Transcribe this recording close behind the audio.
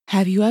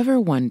Have you ever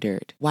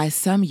wondered why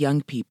some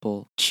young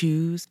people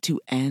choose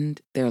to end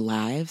their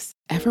lives?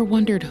 Ever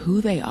wondered who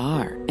they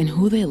are and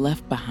who they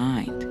left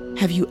behind?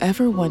 Have you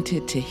ever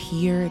wanted to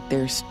hear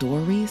their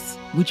stories?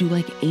 Would you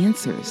like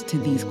answers to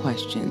these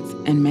questions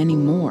and many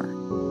more?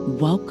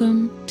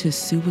 Welcome to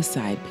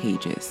Suicide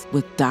Pages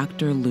with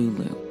Dr.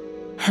 Lulu.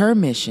 Her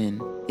mission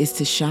is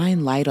to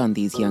shine light on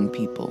these young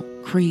people,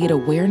 create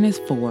awareness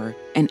for,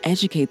 and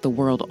educate the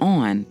world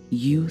on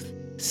youth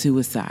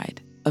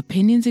suicide.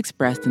 Opinions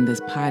expressed in this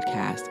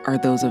podcast are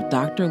those of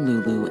Dr.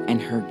 Lulu and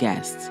her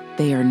guests.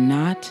 They are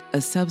not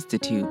a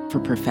substitute for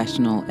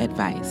professional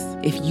advice.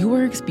 If you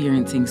are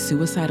experiencing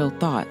suicidal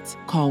thoughts,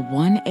 call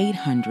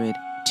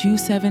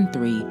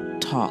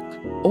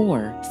 1-800-273-TALK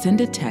or send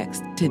a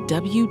text to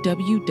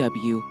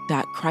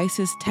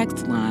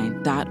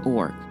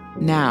www.crisistextline.org.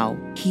 Now,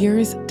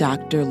 here's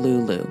Dr.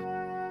 Lulu.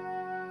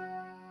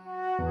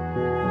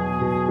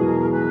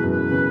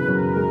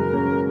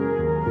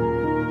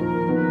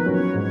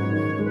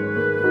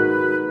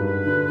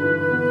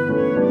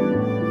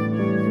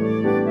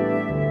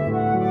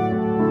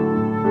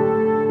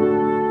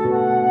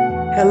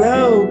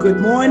 Hello, good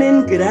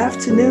morning, good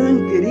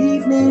afternoon, good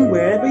evening,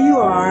 wherever you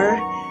are.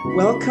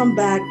 Welcome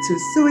back to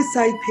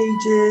Suicide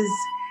Pages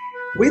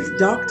with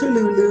Dr.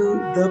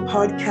 Lulu, the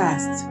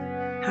podcast.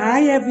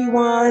 Hi,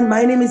 everyone.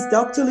 My name is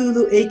Dr.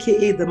 Lulu,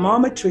 aka the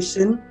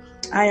Momatrician.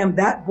 I am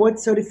that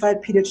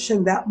board-certified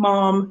pediatrician, that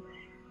mom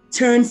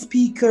turned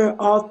speaker,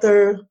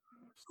 author,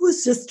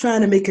 who's just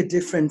trying to make a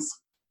difference.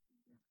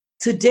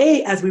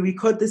 Today, as we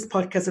record this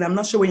podcast, and I'm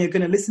not sure when you're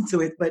going to listen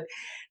to it, but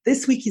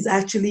this week is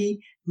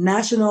actually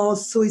National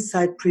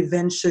Suicide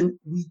Prevention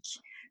Week.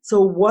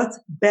 So what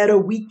better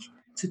week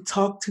to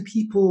talk to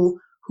people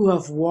who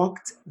have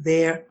walked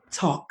their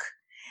talk?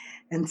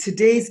 And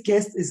today's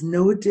guest is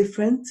no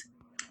different.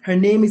 Her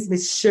name is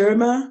Miss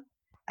Sherma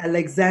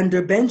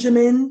Alexander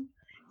Benjamin.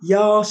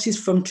 Y'all, she's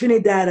from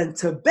Trinidad and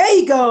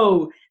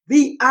Tobago,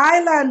 the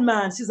island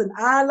man. She's an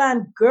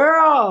island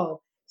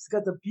girl. She's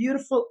got a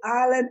beautiful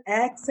island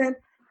accent.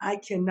 I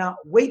cannot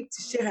wait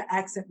to share her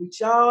accent with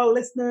y'all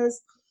listeners.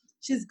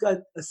 She's got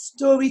a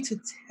story to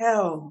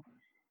tell.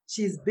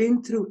 She's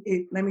been through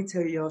it. Let me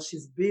tell y'all,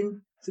 she's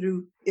been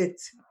through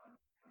it.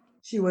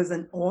 She was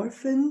an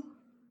orphan.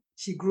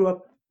 She grew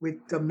up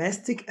with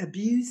domestic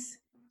abuse.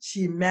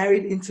 She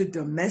married into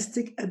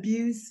domestic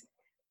abuse.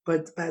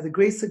 But by the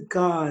grace of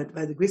God,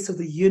 by the grace of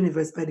the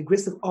universe, by the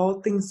grace of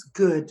all things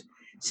good,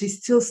 she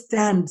still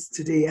stands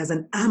today as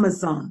an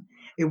Amazon,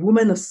 a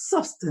woman of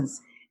substance,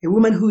 a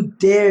woman who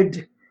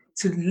dared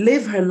to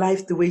live her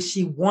life the way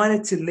she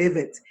wanted to live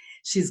it.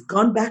 She's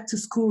gone back to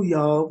school,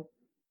 y'all,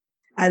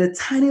 at a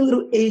tiny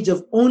little age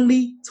of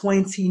only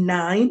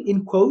 29,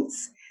 in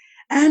quotes,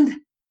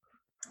 and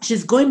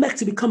she's going back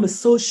to become a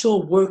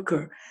social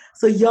worker.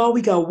 So y'all,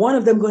 we got one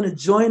of them going to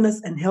join us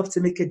and help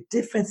to make a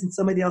difference in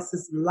somebody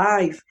else's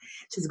life.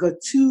 She's got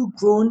 2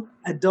 grown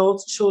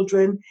adult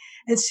children,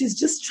 and she's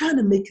just trying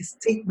to make a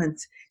statement.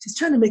 She's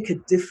trying to make a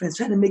difference,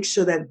 trying to make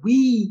sure that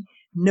we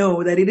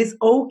know that it is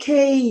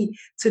okay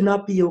to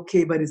not be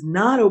okay, but it's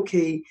not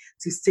okay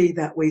to stay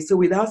that way. So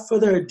without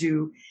further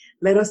ado,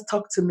 let us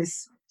talk to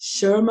Miss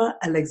Sherma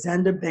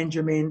Alexander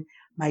Benjamin,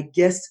 my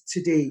guest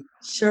today.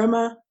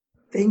 Sherma,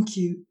 thank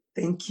you.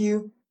 Thank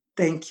you.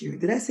 Thank you.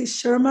 Did I say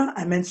Sherma?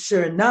 I meant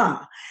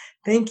Sherna.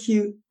 Thank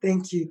you.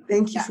 Thank you.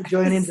 Thank you for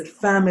joining the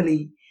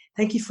family.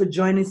 Thank you for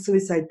joining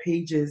Suicide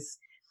Pages.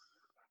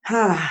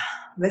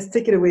 Let's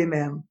take it away,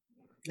 ma'am.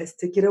 Let's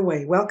take it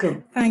away.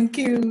 Welcome. Thank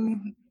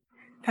you.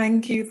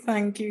 Thank you.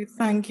 Thank you.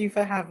 Thank you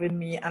for having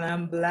me. And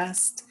I'm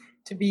blessed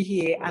to be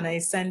here. And I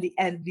send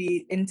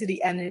into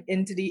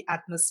the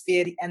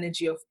atmosphere, the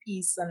energy of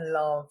peace and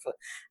love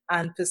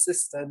and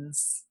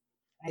persistence.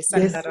 I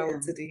send that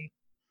out today.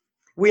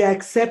 We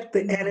accept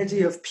the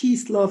energy of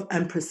peace, love,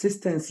 and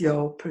persistence,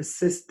 yo.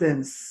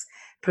 Persistence,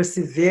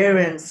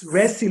 perseverance,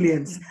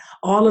 resilience,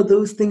 all of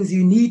those things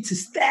you need to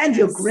stand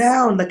your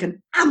ground like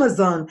an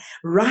Amazon,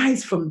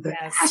 rise from the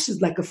ashes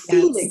like a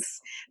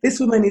phoenix. This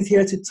woman is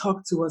here to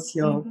talk to us,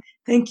 yo.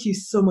 Thank you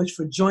so much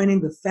for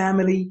joining the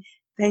family.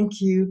 Thank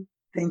you.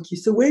 Thank you.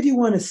 So where do you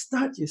want to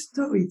start your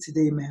story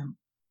today, ma'am?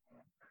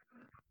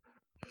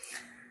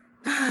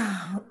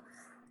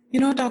 You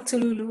know, Dr.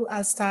 Lulu,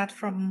 I'll start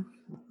from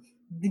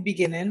the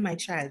beginning, my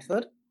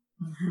childhood.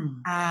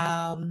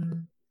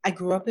 I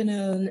grew up in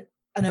an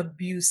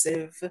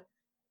abusive,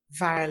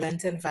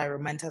 violent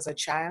environment as a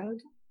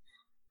child.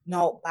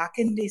 Now, back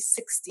in the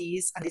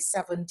 60s and the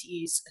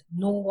 70s,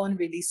 no one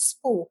really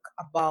spoke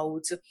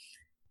about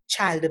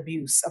child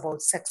abuse,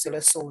 about sexual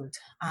assault,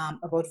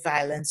 about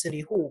violence in the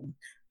home.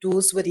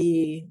 Those were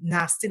the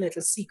nasty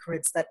little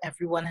secrets that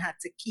everyone had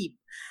to keep.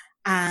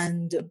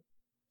 And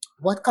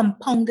what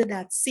compounded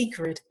that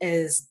secret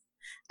is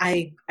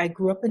I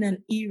grew up in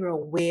an era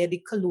where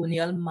the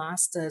colonial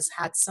masters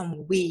had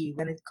some way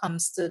when it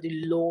comes to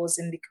the laws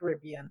in the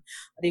Caribbean,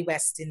 the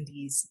West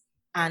Indies.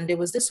 And there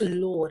was this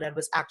law that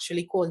was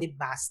actually called the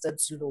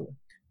Bastards Law.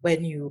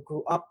 When you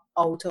grew up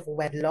out of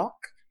wedlock,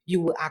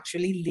 you were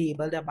actually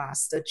labeled a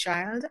bastard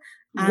child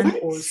and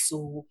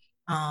also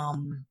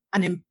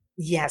an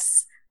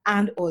yes,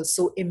 and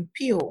also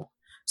impure.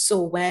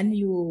 So when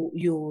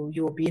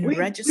you're being Wait, wait,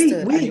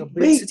 registered and your wait,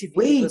 birth wait,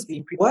 certificate was wait.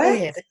 being What?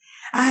 prepared.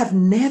 I have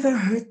never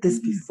heard this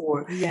Mhm.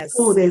 before. So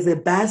Yes, there's a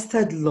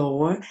bastard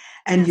law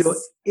and you're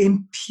yes,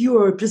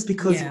 impure just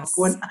because you were yes.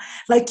 born.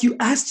 Like you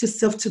asked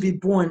yourself to be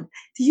born.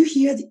 Do you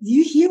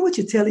hear what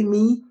you're telling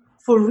me?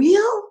 For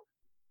real?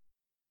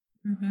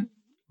 Hmm.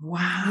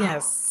 Wow.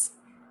 Yes,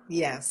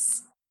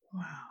 yes.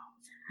 Wow.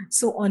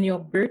 So on your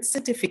birth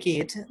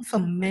certificate, for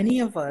many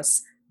of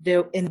us,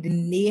 there in the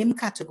name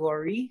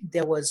category,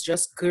 there was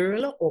just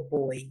girl or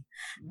boy.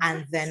 And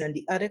What? then on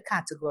the other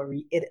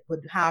category, it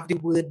would have the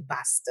word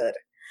bastard.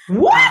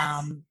 What?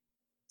 Um,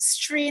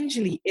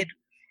 strangely, it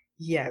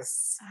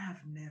yes. I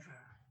have never.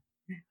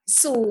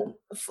 So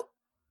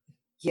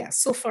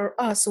yes, so for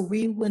us,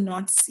 we were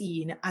not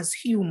seen as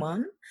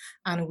human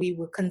and we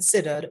were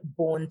considered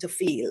born to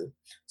fail.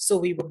 So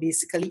we were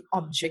basically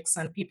objects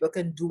and people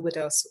can do with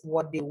us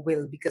what they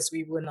will because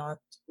we were not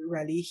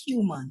really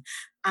human.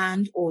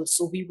 And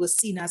also, we were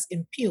seen as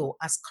impure,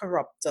 as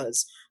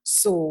corruptors.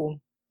 So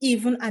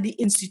even at the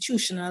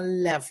institutional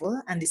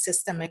level and the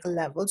systemic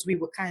levels, we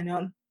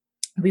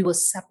were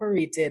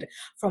separated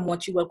from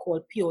what you will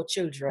call pure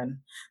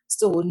children.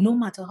 So no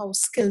matter how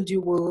skilled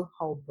you were,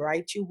 how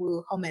bright you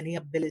were, how many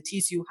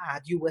abilities you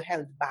had, you were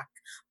held back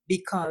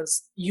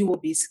because you were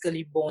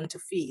basically born to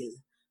fail.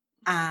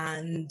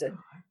 And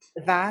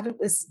God. that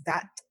is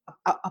that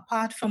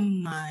apart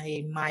from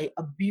my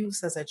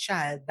abuse as a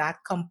child, that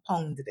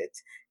compounded it.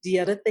 The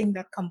other thing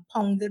that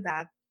compounded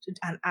that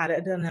and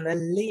added another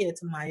layer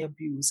to my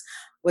abuse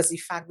was the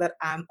fact that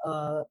I'm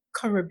a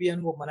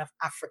Caribbean woman of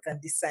African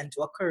descent,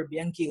 or a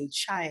Caribbean girl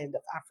child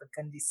of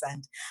African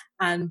descent,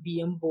 and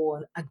being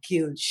born a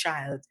girl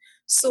child.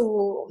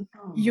 So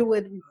Oh you my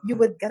would you God.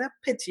 would get a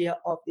picture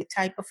of the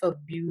type of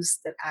abuse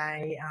that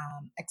I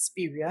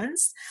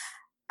experienced.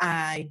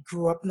 I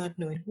grew up not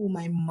knowing who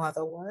my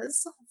mother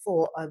was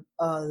for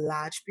a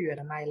large period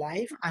of my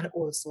life, and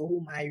also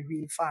who my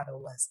real father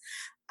was.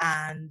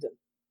 And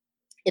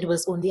it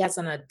was only as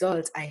an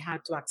adult I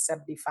had to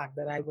accept the fact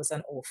that I was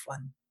an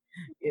orphan.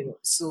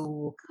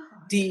 So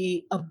God.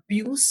 the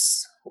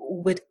abuse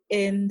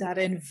within that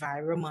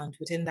environment,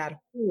 within that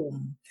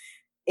home,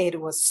 it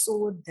was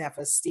so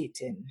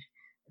devastating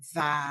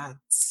that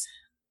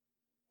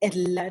it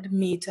led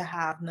me to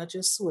have not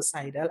just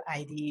suicidal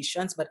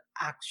ideations, but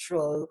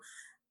actual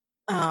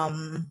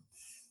um,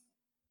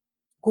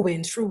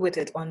 going through with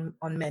it on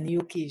many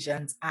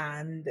occasions.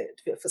 And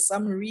for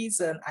some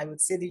reason, I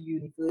would say the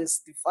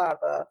universe, the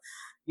Father,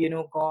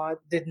 God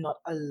did not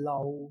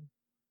allow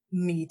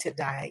me to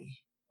die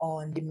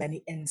on the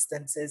many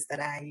instances that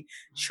I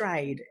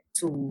tried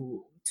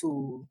to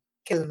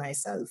kill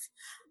myself.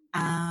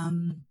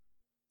 Um,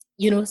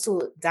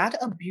 so that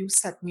abuse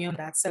set me on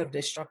that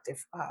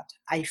self-destructive path.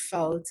 I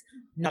felt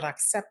not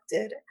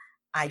accepted.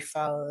 I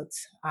felt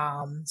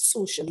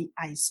socially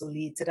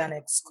isolated and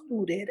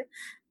excluded.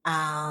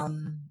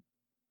 Um,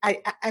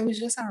 I was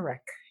just a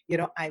wreck.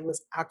 I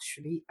was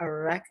actually a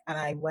wreck, and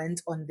I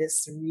went on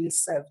this real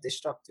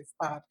self-destructive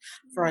path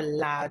for a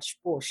large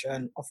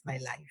portion of my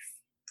life.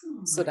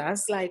 Oh So my.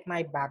 that's like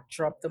my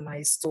backdrop to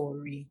my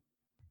story.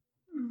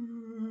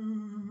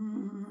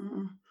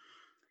 Mm.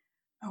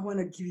 I want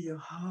to give you a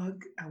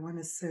hug. I want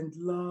to send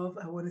love.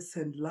 I want to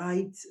send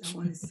light. I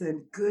want to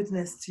send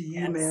goodness to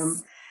you, ma'am.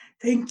 Yes.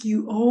 Thank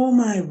you. Oh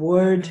my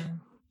word. Mhm.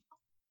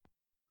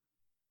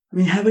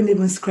 We haven't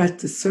even scratched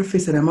the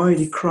surface and I'm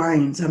already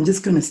crying. So I'm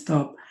just going to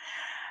stop.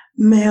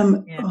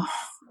 Ma'am, Yes.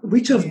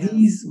 which of Yes.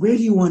 these, where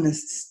do you want to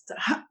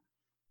start?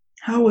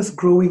 How was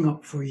growing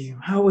up for you?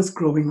 How was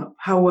growing up?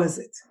 How was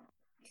it?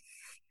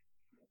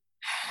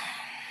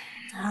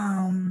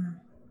 Um,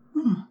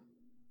 Hmm.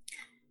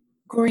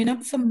 Growing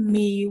up for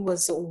me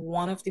was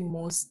one of the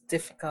most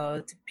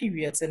difficult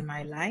periods in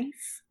my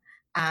life.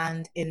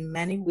 And in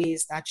many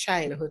ways, that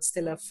childhood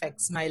still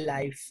affects my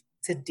life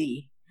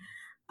today.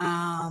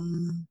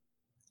 Um,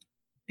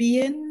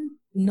 Being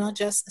not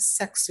just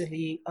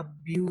sexually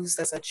abused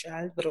as a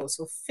child, but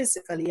also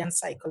physically and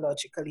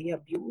psychologically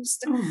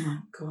abused. Oh my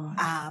God.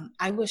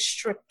 I was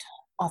stripped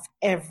of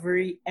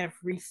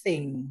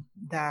everything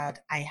that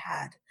I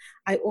had.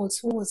 I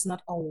also was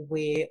not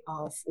aware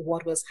of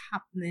what was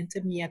happening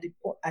to me at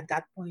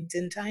that point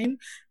in time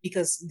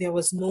because there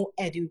was no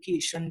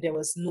education, there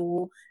was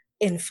no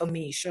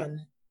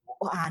information,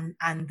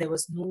 and there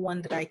was no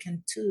one that I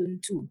can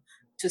turn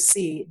to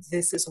say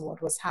this is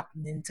what was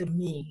happening to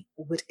me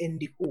within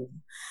the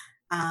home.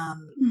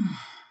 Um, Hmm.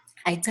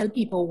 I tell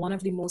people one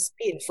of the most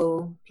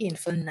painful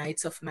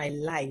nights of my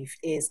life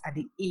is at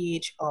the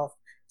age of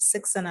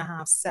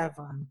 6.5,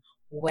 7,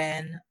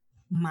 when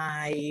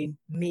my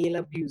male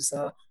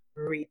abuser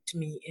raped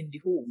me in the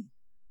home.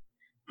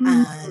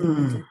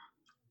 And, Hmm.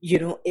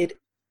 it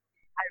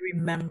I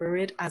remember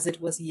it as it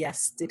was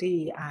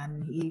yesterday,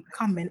 and he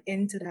coming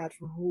into that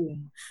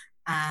room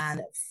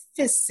and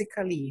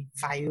physically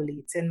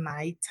violating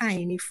my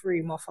tiny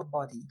frame of a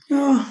body.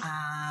 Oh,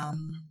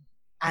 Um,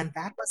 and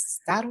that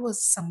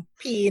was some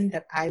pain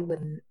that I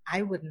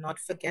would not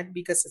forget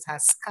because it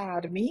has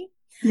scarred me.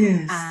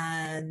 Yes.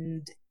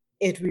 And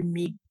it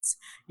remains,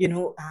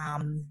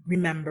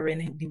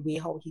 remembering the way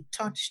how he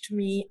touched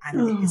me and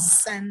Oh,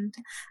 his scent.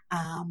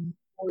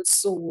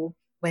 Also,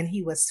 when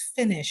he was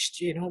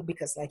finished,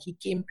 because like he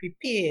came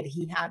prepared,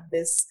 he had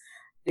this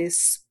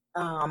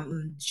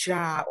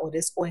jar or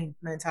this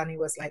ointment, and he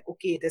was like,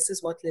 okay, this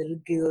is what little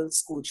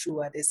girls go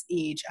through at this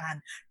age,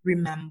 and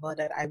remember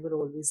that I would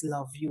always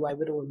love you, I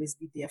would always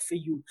be there for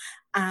you.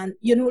 And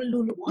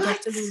Lulu, what?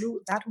 Dr. Lulu,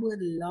 that word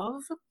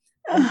love,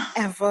 Ah,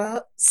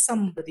 whenever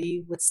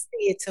somebody would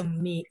say to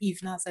me,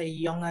 even as a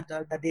young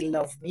adult, that they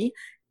love me,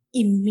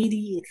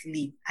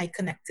 immediately I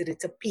connected it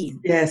to pain.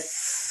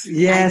 yes, I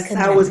yes.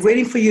 I was connected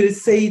waiting for you to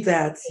say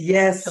that. to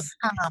Yes.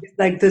 harm. It's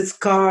like the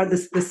scar, the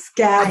I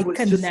scab was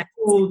just connect.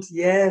 pulled.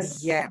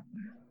 Yes. Yeah.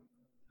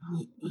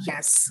 My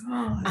Yes.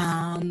 God.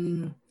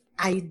 Um,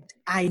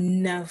 I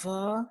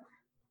never,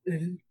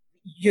 and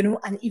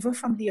even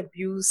from the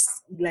abuse,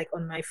 like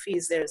on my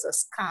face, there's a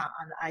scar,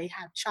 and I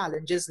had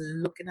challenges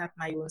looking at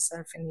my own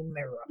self in the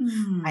mirror.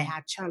 I Mm.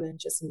 had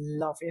challenges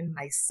loving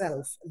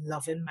myself,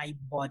 loving my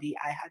body.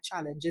 I had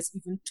challenges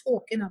even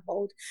talking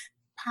about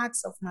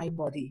parts of my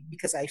body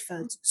because I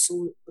felt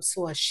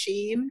so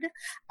ashamed.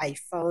 I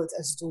felt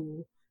as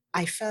though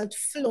I felt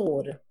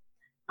flawed,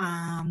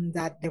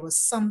 that there was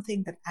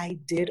something that I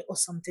did or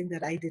something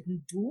that I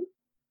didn't do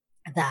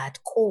that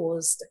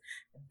caused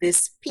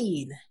this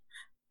pain.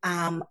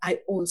 I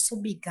also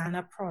began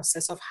a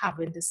process of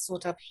having this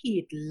sort of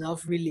hate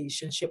love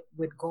relationship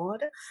with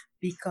God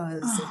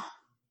because,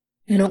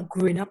 Oh,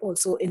 growing up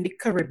also in the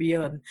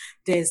Caribbean,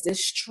 there's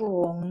this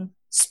strong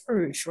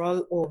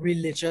spiritual or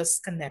religious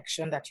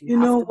connection that you you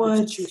have know to go to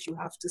what? church, you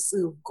have to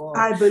serve God.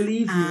 I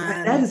believe you.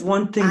 And that And is I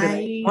one thing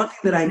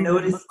that I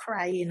remember noticed.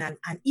 crying,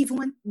 and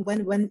even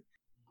when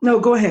No,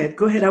 go ahead.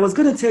 Go ahead. I was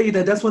going to tell you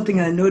that that's one thing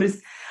I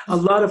noticed a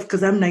lot of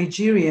because I'm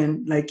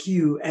Nigerian like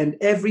you, and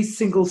every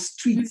single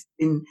street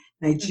in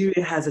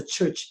Nigeria has a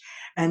church,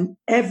 and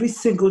every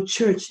single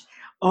church,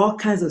 all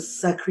kinds of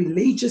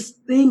sacrilegious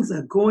things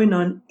are going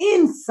on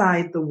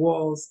inside the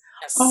walls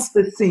of yes,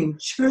 the same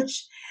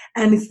church,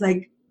 and it's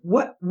like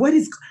what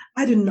is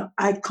I don't know.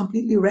 I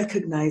completely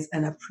recognize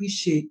and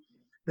appreciate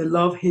the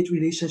love hate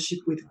relationship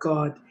with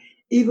God.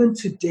 Even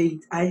to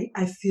date, I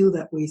feel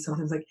that way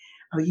sometimes. Like,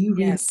 are you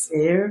really yes,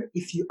 there?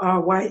 If you are,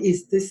 why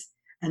is this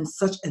and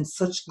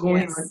such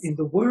going on yes, in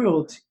the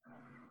world?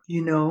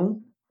 You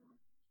know,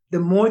 the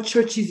more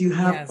churches you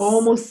have, yes,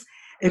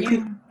 yeah,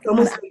 and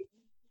almost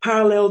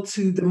parallel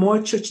to the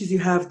more churches you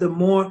have, the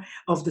more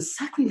of the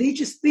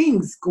sacrilegious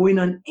things going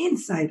on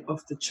inside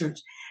of the church.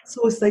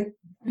 So it's like,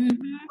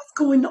 mhm, what's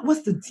going on?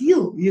 What's the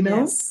deal? You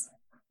know? yes.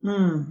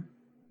 Mm,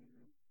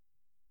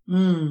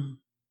 mm.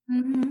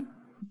 Mhm.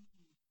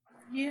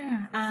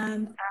 Yeah,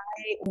 and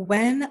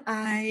when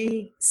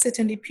I sit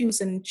in the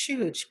pews in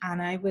church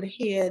and I would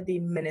hear the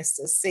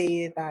minister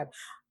say that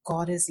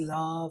God is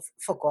love,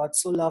 for God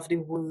so loved the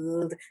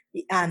world,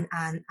 and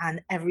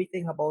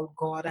everything about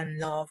God and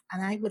love,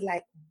 and I would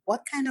like,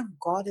 what kind of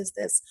God is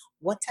this?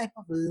 What type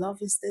of love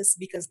is this?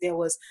 Because there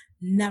was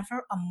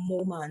never a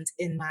moment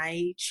in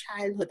my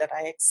childhood that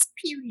I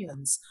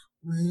experienced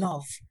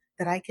love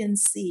that I can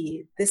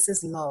see this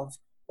is love,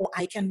 or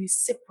I can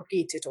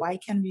reciprocate it, or I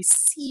can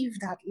receive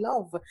that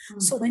love.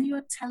 So when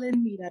you're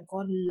telling me that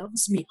God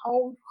loves me,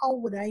 how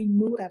would I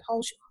know that? How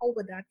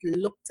would that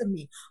look to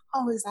me?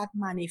 How is that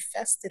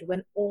manifested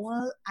when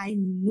all I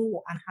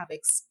know and have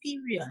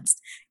experienced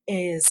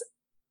is,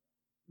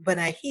 when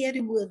I hear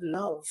the word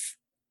love,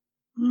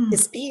 Mm,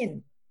 is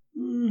pain,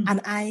 mm.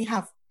 and I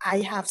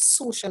have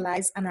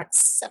socialized and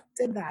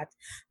accepted that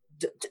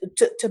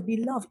to be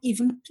loved,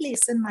 even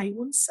placing my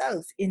own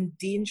self in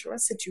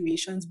dangerous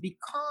situations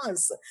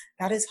because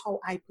that is how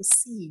I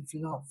perceive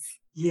love.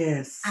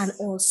 And Yes.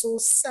 also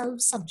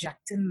self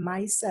subjecting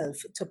myself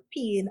to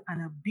pain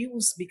and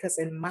abuse because,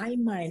 in my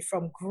mind,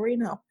 from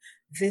growing up,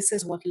 this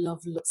is what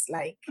love looks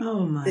like.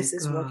 Oh my This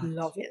is what God.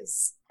 love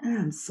is.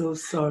 I'm so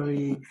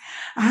sorry.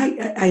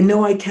 I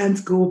know I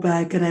can't go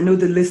back, and I know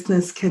the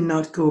listeners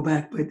cannot go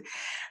back, but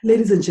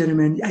ladies and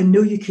gentlemen, I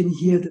know you can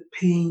hear the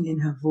pain in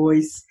her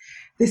voice.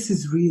 This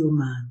is real,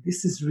 man.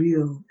 This is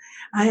real.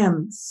 I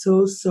am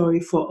so sorry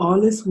for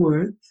all it's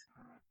worth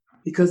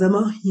because I'm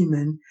a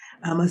human,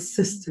 I'm a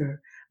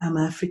sister, I'm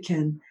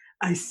African.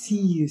 I see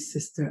you,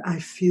 sister. I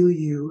feel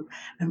you.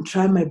 I'm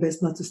trying my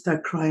best not to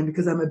start crying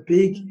because I'm a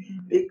big,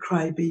 big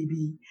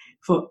crybaby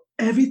for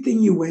everything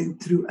you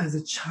went through as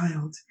a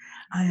child.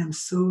 I am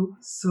so,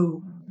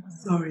 so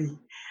sorry.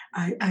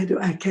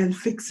 I can't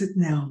fix it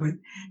now, but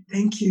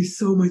thank you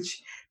so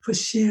much for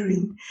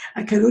sharing.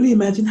 I can only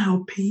imagine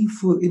how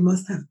painful it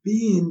must have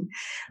been,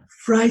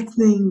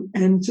 frightening,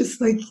 and just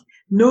like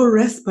no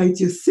respite.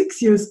 You're 6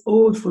 years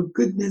old, for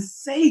goodness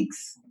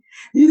sakes.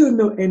 You don't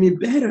know any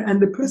better.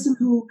 And the person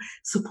who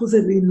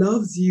supposedly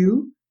loves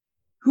you,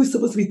 who's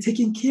supposed to be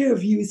taking care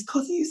of you, is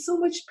causing you so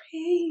much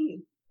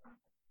pain.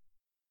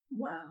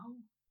 Wow.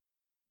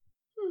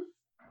 Hmm.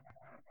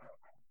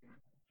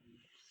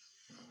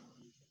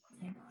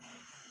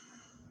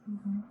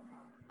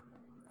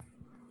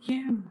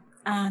 Yeah.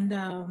 And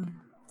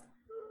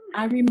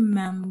I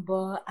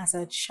remember as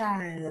a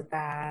child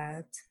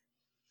that,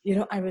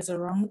 I was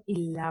around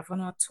 11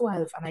 or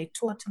 12, and I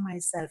thought to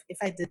myself, if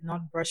I did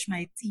not brush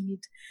my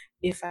teeth,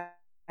 if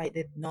I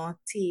did not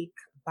take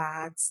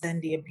baths,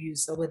 then the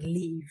abuser would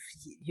leave.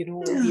 The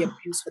Oh,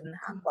 abuse wouldn't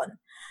happen.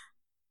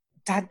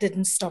 That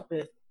didn't stop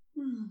it.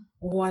 mm.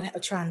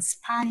 What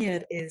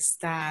transpired is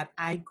that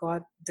I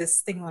got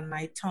this thing on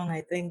my tongue.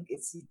 I think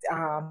it's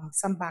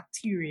some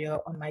bacteria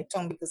on my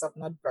tongue because of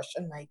not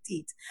brushing my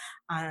teeth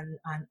and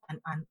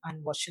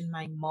washing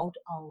my mouth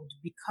out,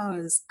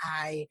 because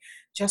I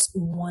just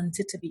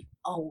wanted to be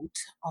out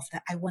of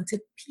that. I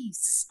wanted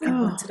peace. I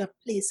Oh, wanted a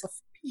place of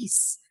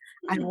peace.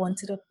 I mm.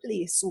 wanted a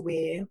place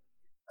where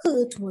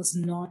hurt was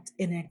not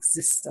in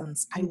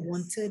existence.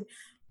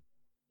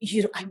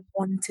 Yes. I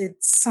wanted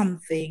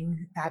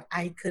something that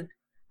I could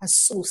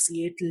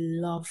associate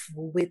love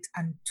with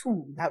and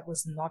to, that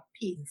was not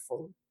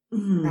painful,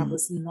 that Mm.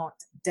 was not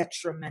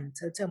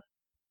detrimental to me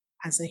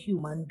as a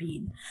human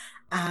being.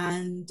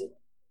 And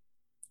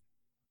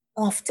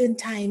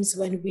oftentimes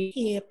when we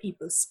hear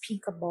people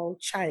speak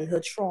about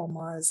childhood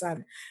traumas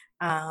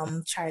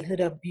and childhood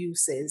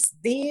abuses,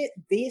 they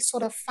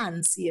sort of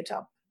fancy it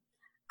up,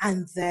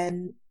 and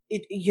then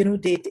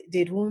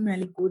they don't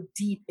really go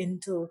deep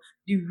into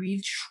the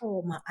real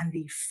trauma and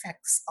the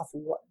effects of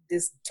what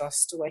this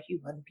does to a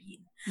human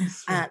being.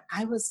 That's right. And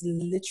I was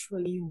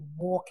literally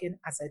walking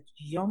as a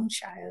young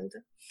child,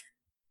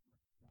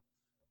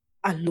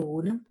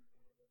 alone,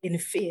 in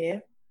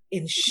fear,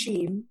 in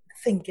shame,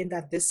 thinking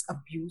that this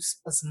abuse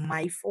was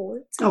my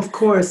fault, Of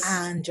course.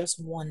 and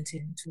just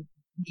wanting to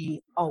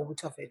be out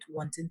of it,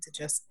 wanting to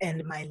just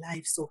end my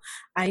life. So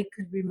I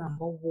could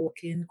remember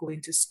walking,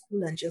 going to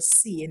school, and just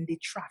seeing the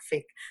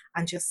traffic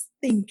and just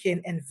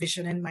thinking,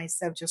 envisioning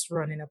myself just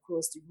running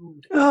across the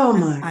road Oh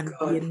and, my and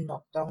God. being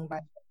knocked down by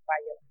a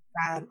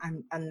van,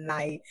 and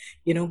I,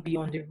 be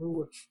on the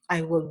road.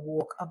 I will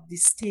walk up the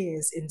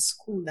stairs in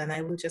school, and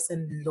I will just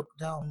look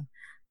down,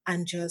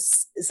 and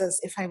just, it's as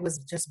if I was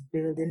just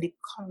building the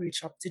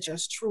courage up to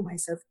just throw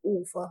myself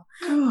over.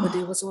 But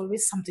there Oh, was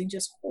always something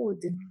just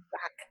holding me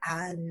back,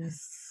 and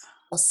yes.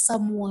 or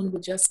someone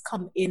would just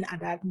come in at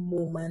that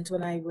moment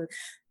when I would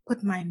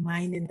put my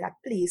mind in that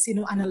place. And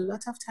a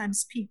lot of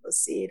times people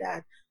say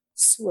that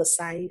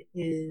suicide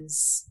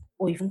is,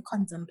 or even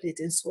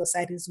contemplating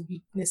suicide is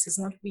weakness. It's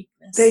not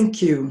weakness.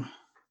 Thank you.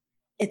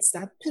 It's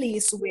that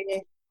place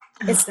where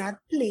it's Oh, that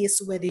place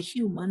where the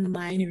human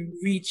mind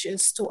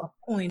reaches to a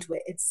point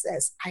where it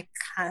says, I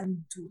can't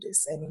do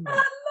this I anymore.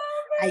 love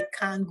I it.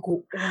 can't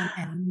go on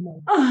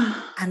anymore.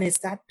 Oh, And it's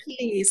that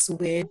place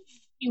where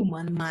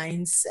human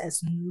mind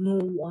says, no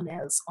one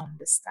else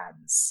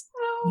understands.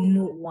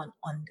 No one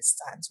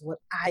understands what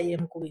I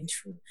am going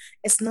through.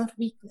 It's not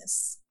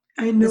weakness.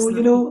 I It's know,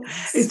 not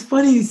it's weakness.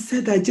 funny you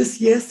said that.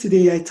 Just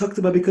yesterday I talked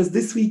about, because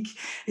this week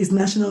is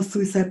National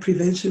Suicide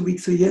Prevention Week.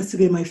 So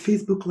yesterday my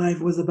Facebook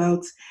Live was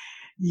about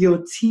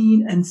your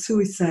teen and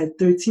suicide,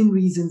 13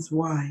 reasons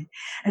why.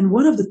 And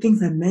one of the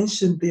things I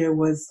mentioned there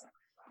was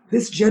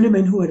this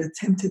gentleman who had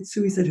attempted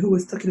suicide, who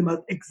was talking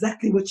about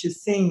exactly what you're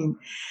saying,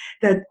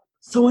 that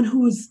someone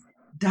who's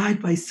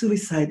died by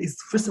suicide is,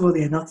 first of all,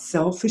 they are not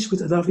selfish, which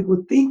a lot of people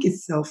think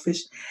is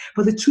selfish.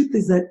 But the truth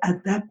is that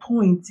at that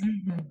point,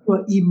 Mhm.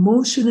 you're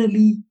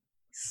emotionally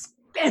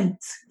spent.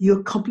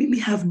 You completely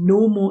have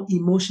no more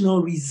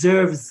emotional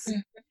reserves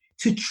Mm.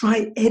 to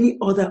try any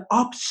other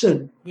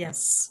option.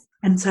 Yes.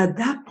 And so at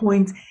that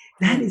point,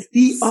 that is the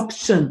Yes.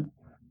 option.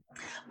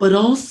 But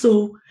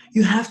also,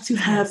 you have to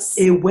have Yes.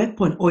 a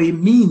weapon or a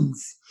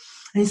means.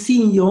 And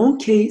see, in your own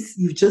case,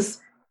 you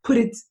just put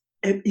it,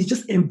 you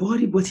just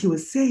embodied what he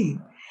was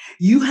saying.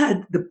 You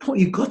had the point,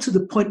 you got to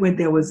the point where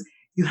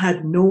you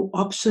had no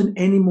option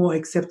anymore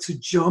except to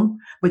jump,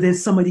 but then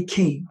somebody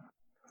came.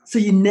 So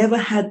you never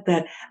had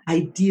that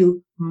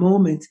ideal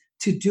moment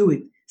to do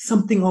it.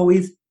 Something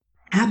always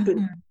happened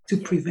Hmm. to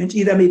Yeah. prevent,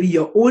 either maybe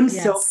your own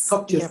self Yes.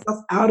 talked Yep.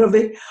 yourself out of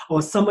it,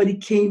 or somebody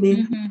came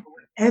in, Hmm.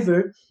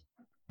 ever.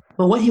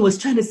 But what he was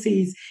trying to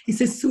say is, he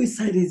says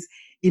suicide is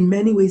in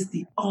many ways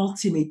the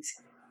ultimate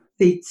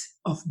state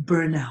of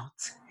burnout.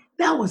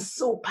 That was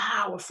so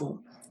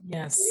powerful. It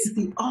Yes. is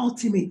the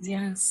ultimate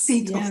Yes.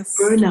 state of Yes.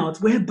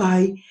 burnout,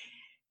 whereby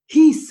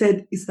he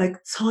said it's like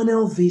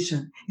tunnel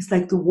vision. It's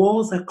like the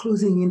walls are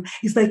closing in.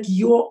 It's like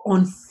you're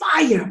on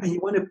fire and you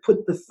want to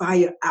put the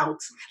fire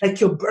out, like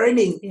you're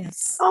burning.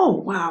 Yes. Oh,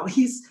 wow.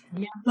 His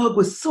Yeah. blog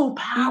was so Hmm.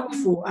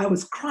 powerful. I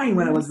was crying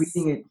when I was Yes.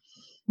 reading it.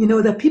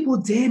 That people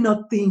dare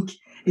not think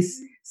it's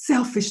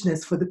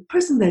selfishness for the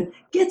person that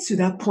gets to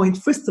that point.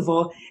 First of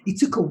all, it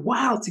took a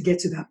while to get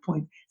to that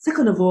point.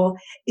 Second of all,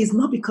 it's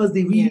not because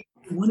they Yeah.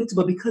 really wanted to,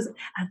 but because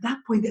at that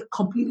point they're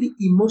completely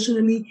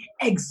emotionally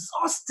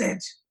exhausted.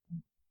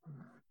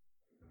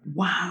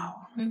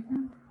 Wow.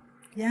 Hmm.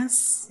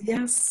 Yes.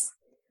 Yes.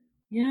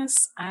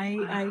 Yes. I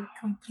Wow.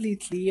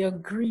 completely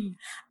agree.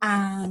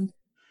 And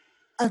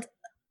a,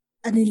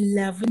 an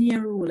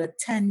 11-year-old, a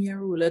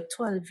 10-year-old, a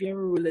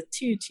 12-year-old, a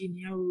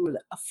 13-year-old,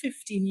 a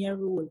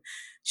 15-year-old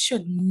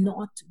should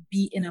not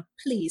be in a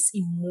place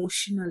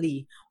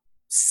emotionally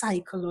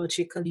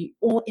psychologically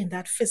or in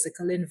that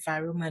physical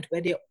environment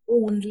where their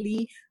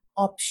only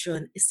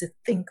option is to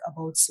think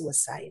about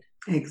suicide.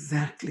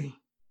 Exactly.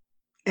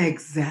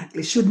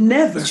 Exactly. Should It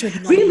never. should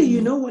not Really, you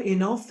be. know what,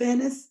 in all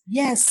fairness,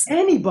 Yes,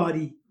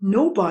 anybody,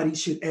 nobody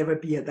should ever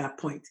be at that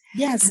point.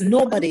 yes, And the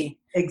funny, nobody.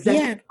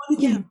 exactly. Yeah, The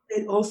funny thing yeah, he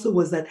said also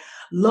was that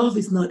love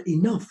is not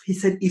enough. He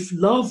said if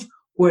love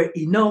were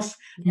enough,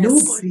 yes,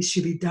 nobody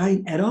should be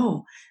dying at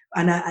all.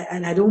 And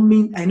I don't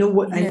mean yes,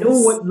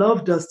 what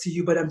love does to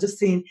you, but I'm just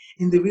saying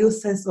in the real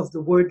sense of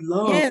the word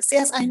love, yes,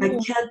 yes, I I know.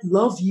 can't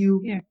love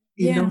you Yeah,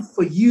 enough yeah.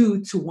 for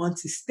you to want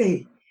to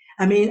stay.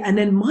 I mean, and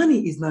then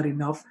money is not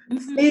enough. Hmm.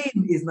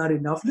 Fame is not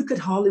enough. Look at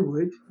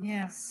Hollywood.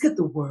 Yes, Look at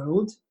the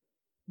world.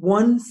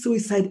 One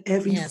suicide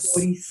every yes,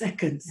 40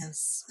 seconds.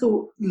 yes,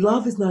 So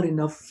love is not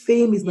enough.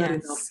 Fame is not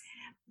enough. yes.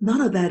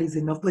 None of that is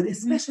enough. But Mm-hmm.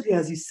 especially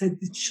as you said,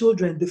 the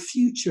children, the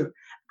future,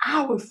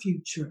 our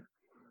future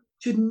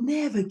should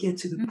never get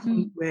to the Mm-hmm.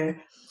 point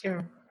where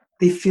Sure.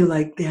 they feel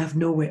like they have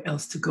nowhere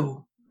else to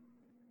go.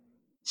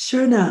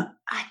 Sherna,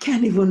 I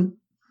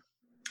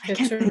Sure,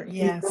 can't thank sure.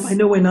 you enough. I Yes.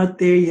 know we're not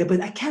there yet,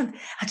 but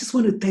I just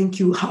want to thank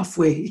you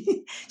halfway,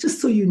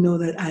 just so you know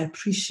that I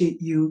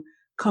appreciate you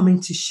coming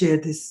to share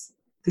this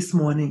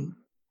morning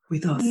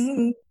with us.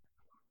 Mhm.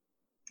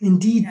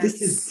 Indeed,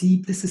 this is Yes.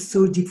 deep. This is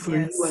so deep for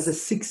you as a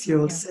Yes.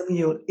 6-year-old, Yeah.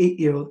 7-year-old,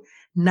 8-year-old,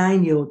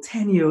 9-year-old,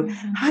 10-year-old.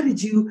 Hmm. How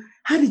did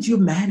you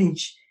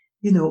manage,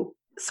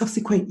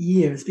 subsequent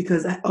years?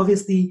 Because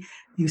obviously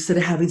you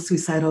started having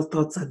suicidal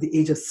thoughts at the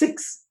age of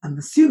 6, I'm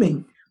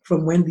assuming,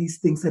 from when these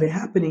things started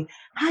happening.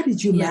 How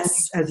did you manage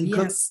Yes. as you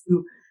got Yes.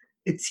 to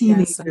a Yes.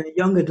 teenager,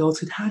 young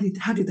adulthood? How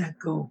did that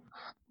go?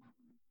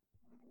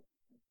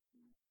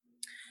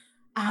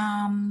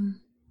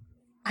 Um,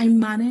 I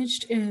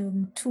managed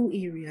in two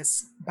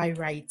areas by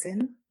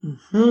writing, and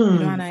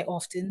Hmm. I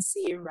often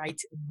say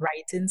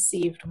writing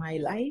saved my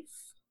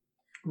life.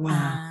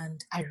 Wow.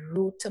 And I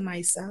wrote to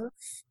myself.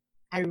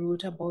 I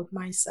wrote about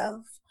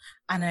myself,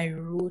 and I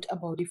wrote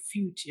about the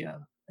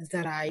future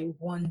that I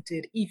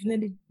wanted, even in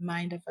the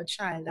mind of a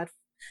child,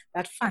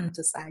 that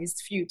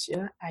fantasized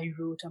future. I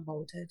wrote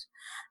about it.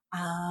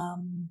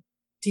 Um,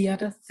 the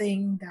other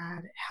thing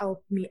that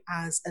helped me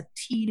as a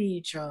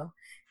teenager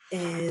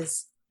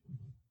is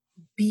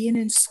being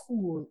in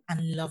school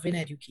and loving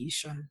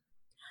education.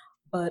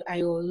 But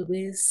I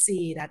always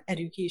say that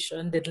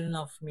education didn't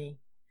love me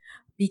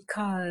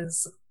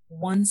because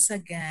once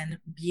again,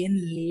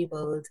 being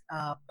labeled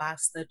a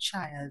bastard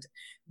child,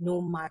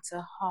 no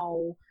matter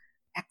how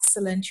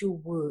excellent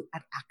you were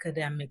at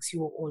academics,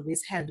 you were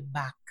always held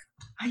back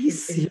Are you in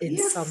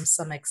serious?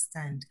 some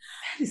extent.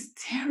 That is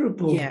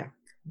terrible. Yeah,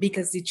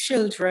 because the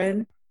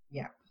children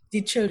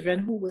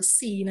who were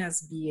seen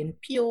as being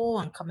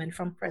pure and coming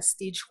from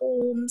prestige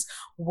homes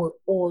were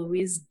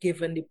always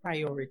given the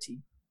priority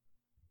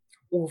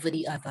over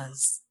the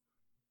others.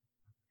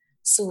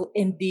 So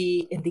in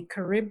the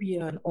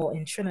Caribbean or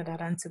in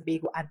Trinidad and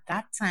Tobago, at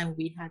that time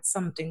we had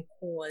something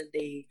called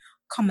the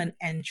common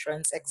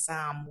entrance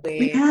exam,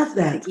 We where have at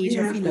the that. We age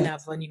of have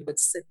that. 11 you would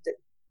sit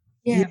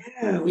yeah,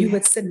 Yeah, we you have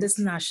would sit it. this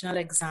national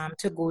exam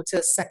to go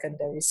to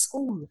secondary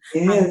school.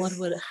 And what Yes.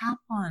 would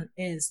happen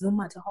is no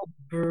matter how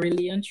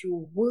brilliant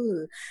you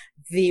were,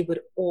 they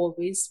would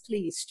always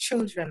place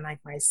children like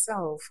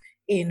myself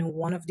in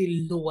one of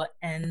the lower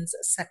ends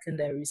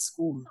secondary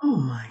school, Oh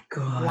my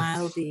God.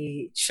 while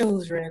the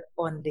children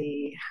on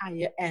the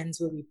higher ends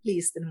will be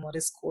placed in what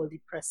is called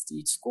the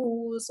prestige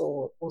schools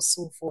or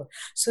so forth.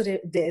 So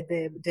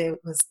there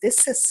was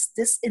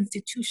this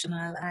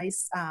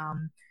institutionalized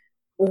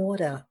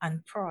order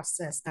and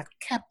process that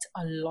kept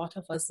a lot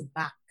of us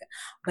back.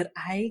 But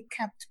I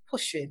kept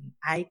pushing.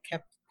 I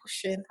kept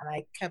pushing and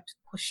I kept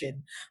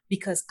pushing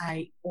because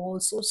I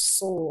also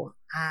saw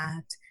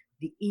at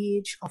the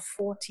age of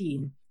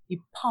 14 the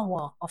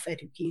power of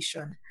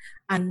education,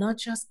 and not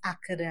just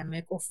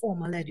academic or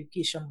formal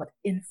education, but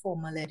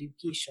informal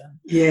education.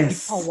 The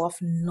Yes. power of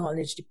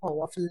knowledge, the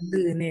power of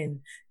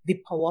learning,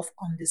 the power of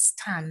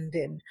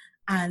understanding.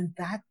 And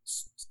that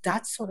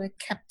sort of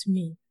kept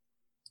me,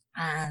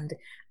 and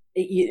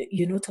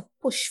to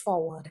push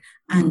forward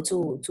Mm, and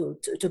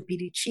to be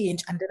the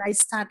change. And then I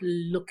start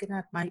looking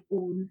at my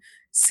own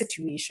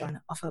situation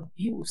of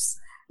abuse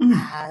mm,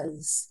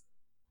 as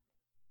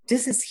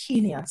this is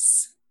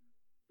heinous,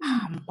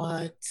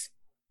 but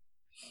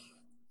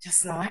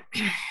just not.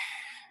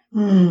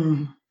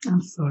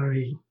 I'm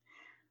sorry.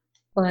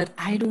 But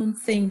I don't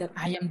think that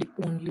I am the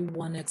only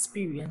one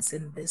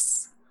experiencing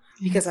this.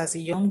 Because Yes. as a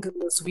young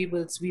girls, we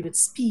would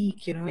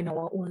speak, in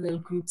our own little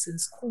groups in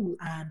school,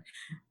 and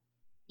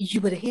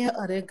you would hear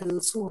other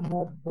girls who are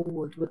more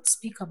bold would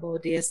speak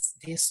about their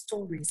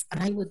stories,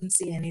 and I wouldn't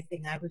say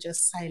anything. I would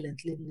just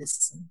silently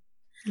listen.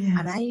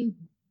 And Yes.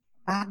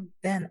 back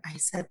then, I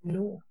said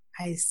no.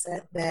 I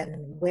said then,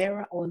 where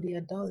are all the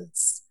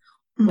adults?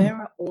 Mm, Where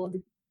are all the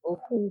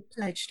people who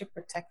pledged to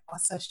protect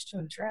us as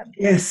children?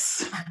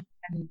 yes.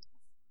 And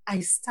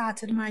I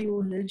started my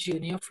own little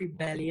journey of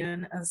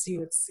rebellion, as you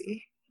would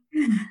say,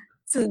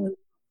 Mm,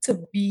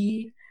 to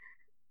be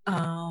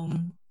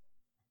um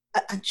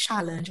a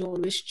challenge,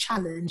 always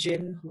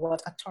challenging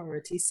what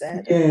authority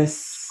said,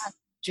 Yes.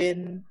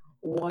 challenging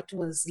what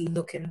was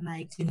looking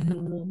like the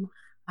norm.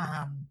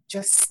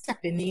 Just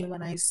stepping in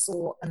when I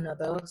saw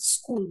another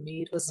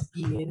schoolmate was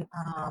being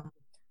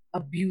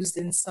abused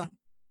in some.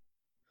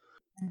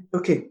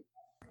 Okay.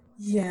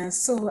 Yeah,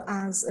 so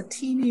as a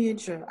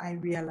teenager, I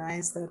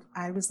realized that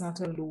I was not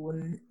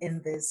alone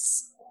in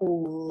this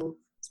whole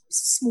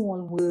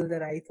small world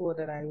that I thought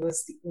that I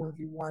was the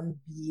only one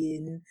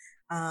being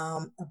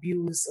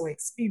abused or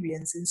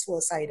experiencing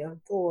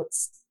suicidal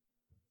thoughts.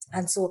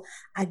 And so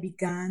I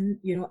began,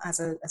 as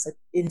a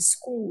in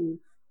school,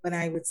 when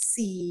I would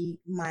see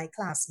my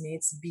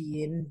classmates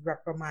being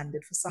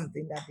reprimanded for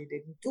something that they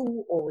didn't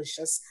do, or was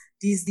just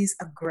these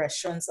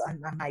aggressions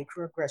and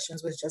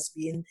microaggressions was just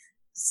being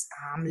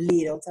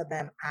laid out at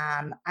them.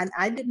 And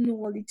I didn't know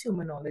all the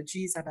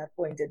terminologies at that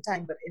point in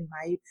time, but in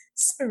my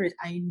spirit,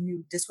 I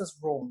knew this was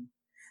wrong,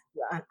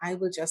 and I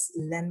will just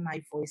lend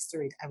my voice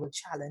to it. I will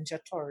challenge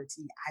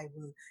authority. I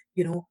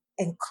will,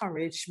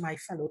 encourage my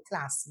fellow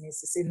classmates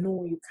to say,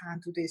 no, you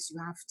can't do this.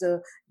 You have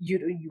to,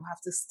 you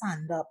have to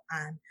stand up.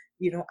 And,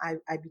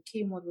 I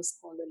became what was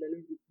called a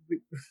little,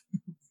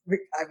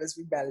 I was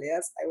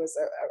rebellious. I was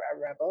a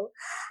rebel,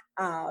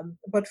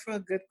 but for a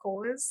good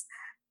cause.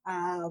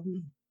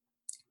 Um,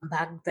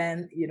 Back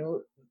then,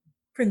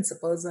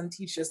 principals and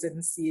teachers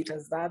didn't see it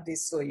as that. They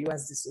saw you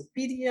as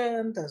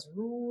disobedient, as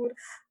rude.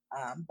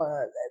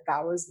 But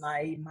that was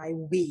my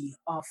way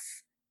of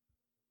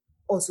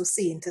also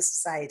saying to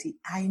society,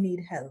 I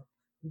need help.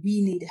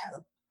 We need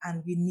help.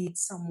 And we need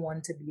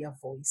someone to be a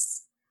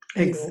voice,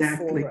 for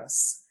Exactly.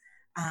 us.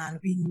 And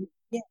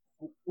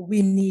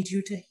we need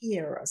you to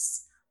hear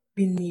us.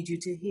 We need you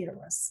to hear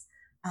us.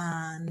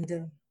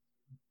 And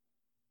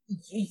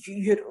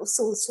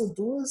so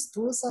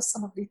those are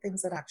some of the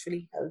things that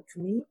actually helped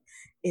me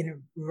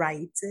in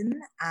writing,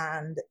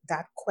 and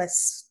that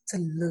quest to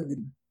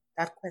learn,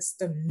 that quest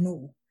to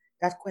know,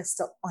 that quest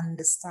to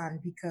understand,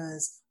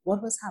 because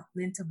what was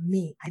happening to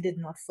me I did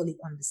not fully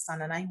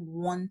understand, and I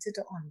wanted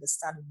to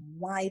understand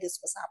why this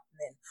was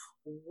happening.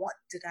 What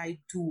did I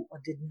do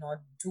or did not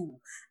do?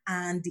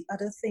 And the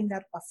other thing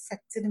that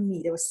affected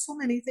me, there were so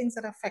many things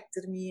that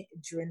affected me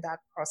during that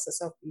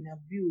process of being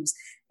abused,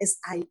 is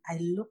I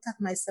looked at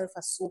myself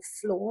as so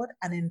flawed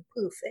and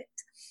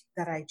imperfect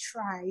that I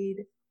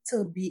tried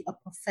to be a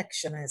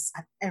perfectionist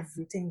at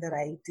everything that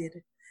I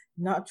did,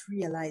 not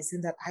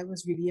realizing that I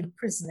was really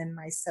imprisoning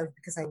myself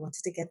because I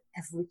wanted to get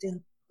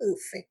everything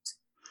perfect,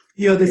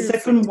 You're the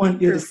second perfect, one,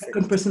 you're the second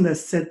perfect. person that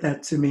said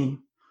that to me.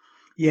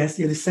 Yes,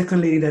 you're the second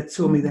lady that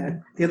told me that.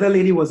 Mhm, The other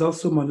lady was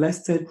also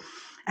molested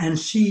and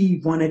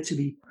she wanted to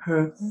be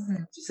perfect.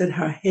 mhm, She said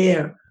her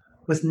hair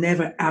was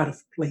never out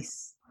of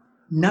place.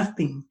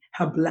 Nothing.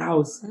 Her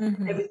blouse,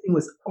 mhm. everything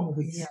was Yeah,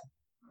 always yeah,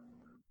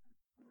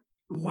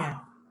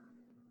 wow.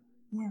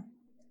 yeah.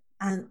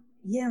 And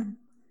yeah,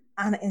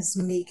 and is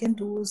making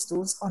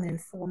those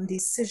uninformed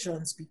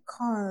decisions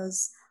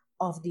because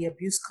of the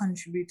abuse,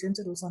 contributing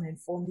to those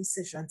uninformed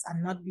decisions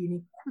and not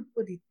being equipped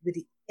with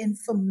the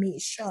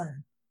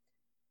information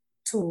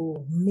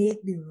to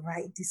make the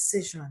right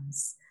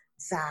decisions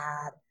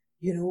that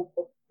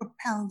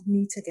propelled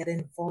me to get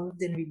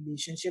involved in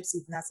relationships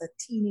even as a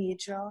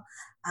teenager,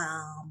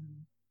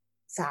 um,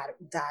 that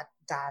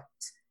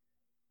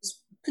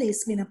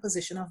placed me in a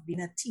position of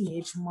being a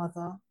teenage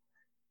mother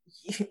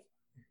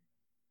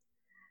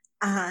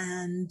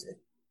and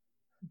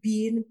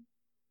being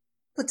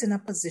put in a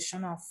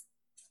position of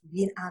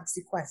being asked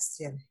the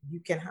question, you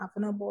can have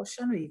an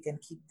abortion or you can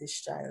keep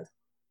this child.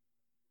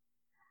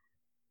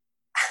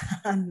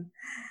 And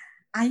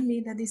I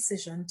made a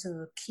decision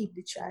to keep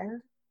the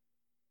child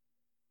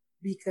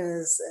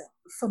because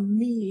for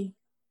me,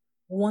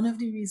 one of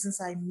the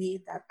reasons I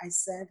made that, I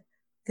said,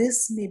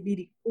 this may be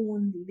the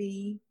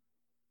only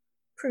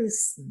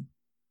person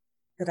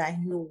that I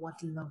know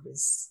what love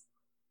is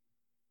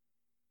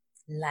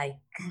like,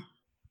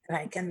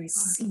 that I can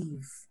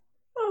receive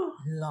Oh,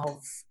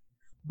 love,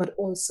 but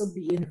also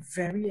being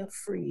very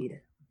afraid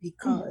mm,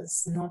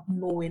 because not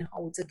knowing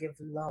how to give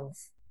love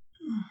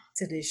mm.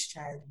 to this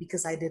child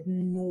because I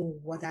didn't know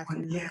what that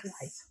looked like.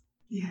 Yes.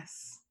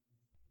 Yes.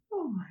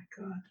 Oh my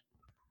God.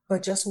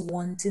 But just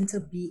wanting to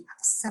be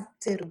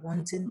accepted,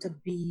 wanting to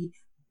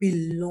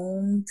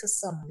belong to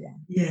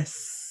someone,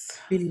 Yes.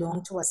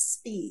 belong to a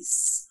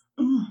space,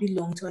 Mm.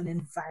 belong to an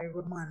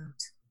environment,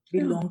 Oh,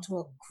 belong to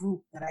a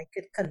group that I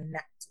could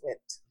connect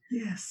with.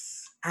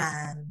 yes.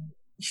 And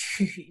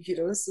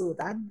so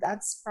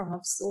that sprung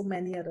up so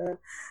many other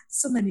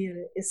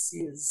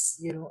issues,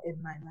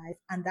 in my life.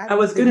 And that I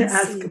was going to didn't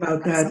ask say that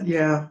about at that. some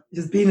Yeah.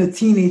 Just being a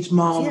teenage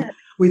mom yeah,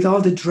 with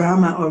all the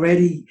drama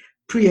already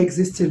pre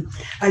existed.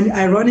 And yeah.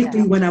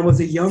 ironically, when I was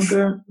a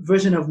younger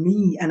version of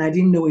me and I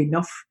didn't know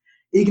enough,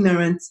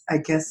 ignorant, I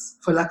guess,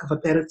 for lack of a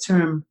better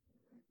term,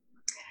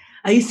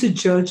 I used to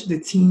judge the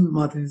teen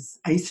mothers.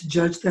 I used to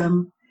judge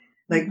them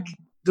like, Mhm.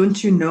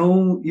 don't you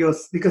know your,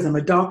 because I'm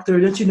a doctor,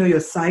 don't you know your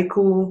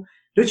cycle?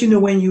 Don't you know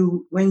when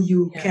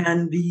you Yeah.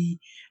 can be,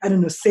 I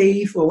don't know,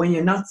 safe, or when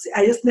you're not?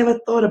 I just never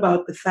thought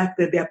about the fact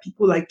that there are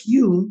people like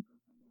you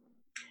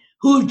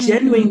who Mm-hmm.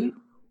 genuinely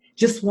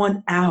just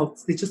want out.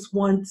 They just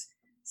want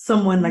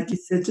someone, like you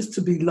said, just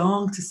to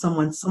belong to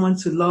someone, someone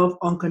to love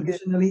Yeah.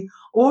 unconditionally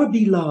or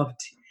be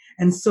loved.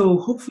 And so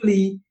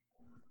hopefully,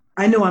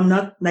 I know I'm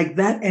not like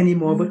that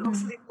anymore, but Mm-hmm.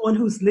 hopefully someone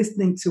who's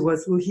listening to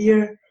us will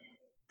hear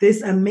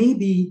this and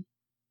maybe,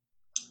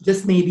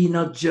 just maybe,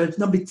 not judge,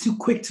 not be too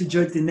quick to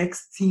judge the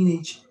next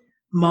teenage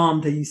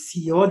mom that you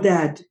see, or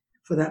dad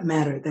for that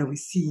matter, that we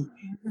see.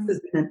 This has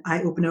been an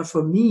eye opener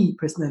for me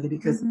personally,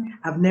 because Mm-hmm.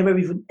 I've never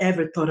even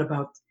ever thought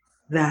about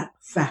that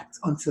fact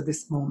until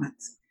this moment.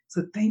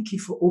 So thank you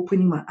for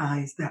opening my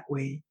eyes that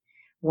way.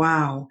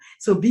 Wow.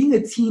 So being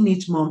a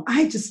teenage mom,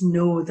 I just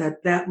know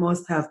that that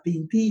must have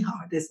been the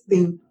hardest Yeah.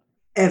 thing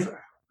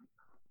ever.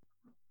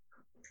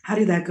 How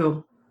did that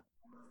go?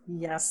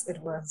 Yes, it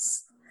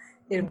was.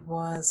 It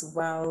was,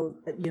 well,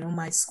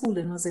 my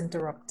schooling was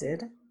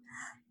interrupted.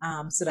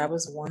 So that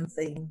was one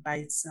thing by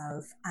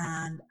itself.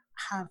 And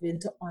having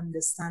to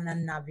understand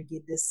and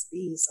navigate the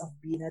space of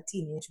being a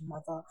teenage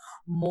mother,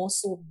 more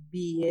so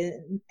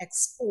being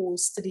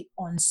exposed to the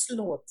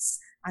onslaughts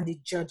and the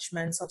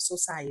judgments of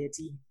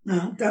society.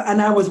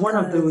 And I was one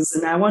of those,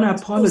 Because and I want to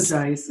so,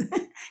 apologize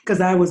because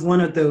I was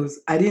one of those.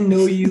 I didn't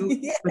know you,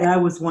 but yeah, I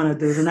was one of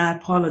those, and I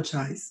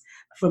apologize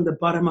from the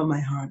bottom of my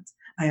heart.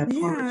 I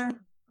apologize. yeah.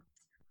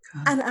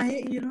 God.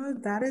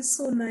 And that is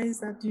so nice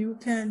that you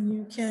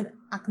can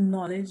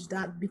acknowledge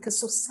that, because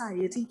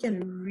society can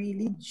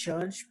really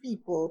judge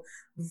people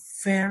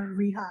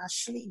very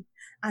harshly.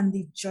 And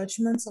the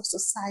judgments of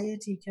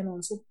society can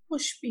also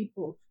push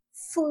people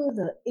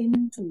further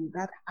into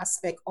that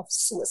aspect of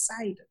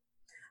suicide,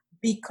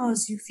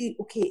 because you feel,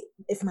 okay,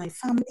 if my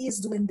family is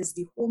doing this,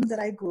 the home that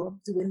I grew up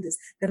doing this,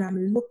 then I'm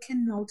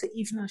looking now to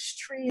even a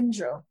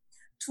stranger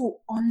to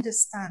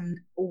understand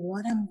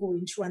what I'm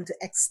going through and to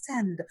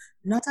extend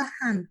not a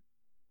hand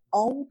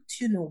out,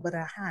 but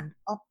a hand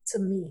up to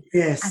me. And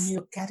Yes.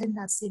 you're getting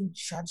that same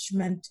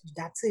judgment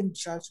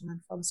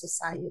from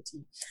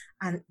society.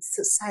 And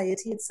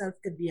society itself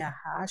could be a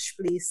harsh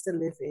place to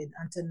live in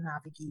and to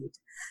navigate.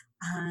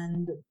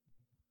 And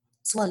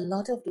so a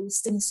lot of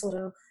those things sort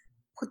of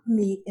put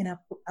me in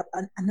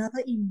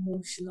another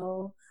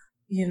emotional,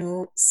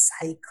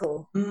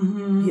 cycle,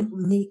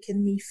 Mm-hmm.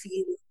 making me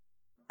feel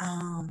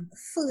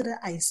further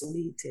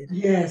isolated,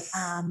 Yes.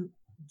 um,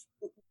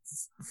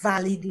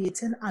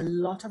 validating a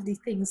lot of the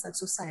things that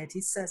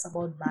society says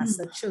about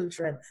bastard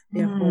children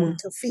they're Mm-hmm. born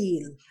to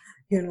feel.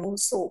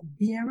 So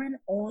bearing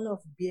all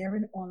of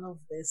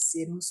this,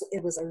 so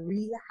it was a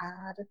really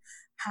hard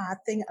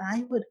thing.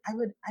 I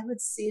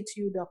would say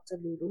to you, Dr.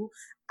 Lulu,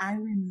 I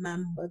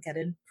remember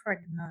getting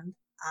pregnant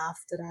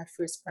after that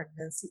first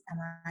pregnancy, and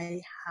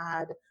I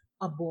had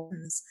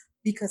abortions,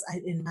 because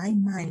in my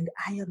mind,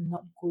 I am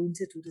not going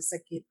to do this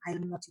again. I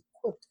am not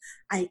equipped.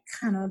 I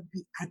cannot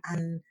be.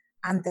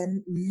 And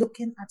then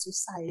looking at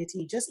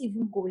society, just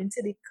even going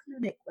to the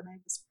clinic when I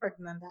was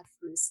pregnant that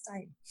first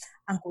time,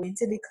 and going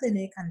to the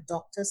clinic and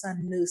doctors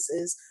and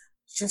nurses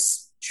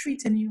just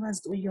treating you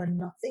as though you're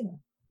nothing,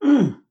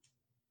 Mm.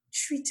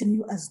 treating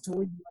you as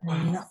though you're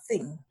Wow.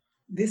 nothing,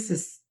 This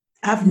is,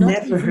 I've not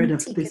never heard even of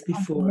taking this a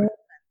before. moment,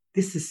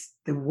 This is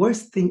the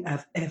worst thing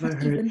I've ever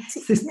not heard. even take,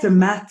 yeah,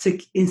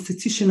 Systematic,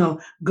 institutional,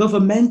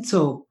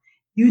 governmental,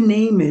 you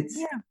name it.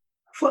 yeah,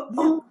 For, yeah,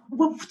 oh,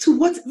 well, to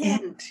what yeah,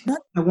 end? not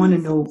I want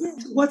even, to know. yeah,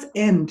 To what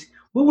end?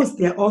 What yeah. was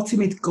their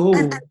ultimate And goal?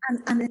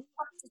 and it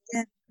comes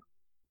again.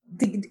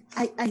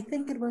 I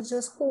think it was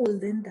just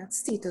holding that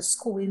status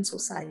quo in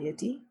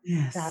society,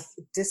 that Yes.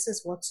 this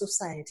is what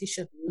society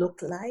should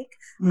look like.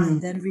 And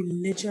Mm. then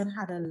religion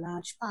had a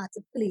large part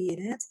to play in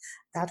it.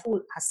 That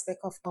whole aspect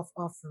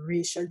of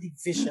racial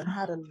division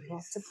had a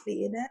lot to Please. play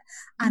in it.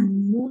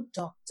 And no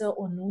doctor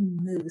or no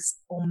nurse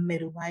or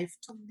midwife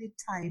took the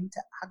time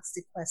to ask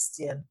the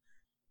question,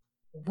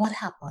 what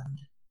happened?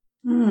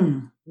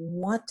 Mm.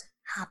 What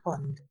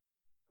happened?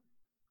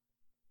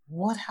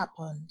 What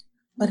happened?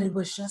 But it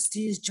was just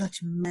this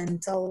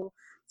judgmental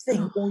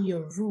thing. Oh, Oh,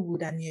 you're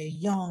rude and you're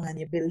young and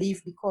you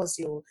believe because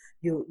you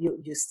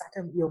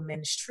started you're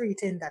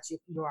menstruating that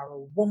you are a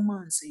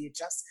woman, so you're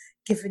just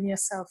giving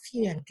yourself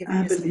here and giving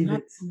I yourself, believe not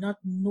it. not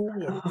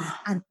knowing, Oh,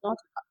 and not,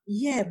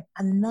 yeah,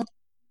 and not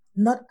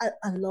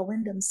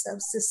allowing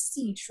themselves to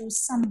see through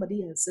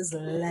somebody else's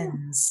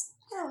lens.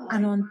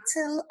 And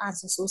until,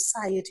 as a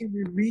society,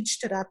 we reach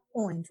to that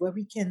point where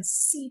we can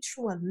see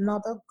through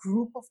another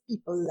group of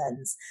people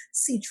lens,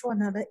 see through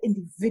another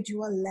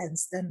individual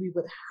lens, then we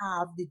would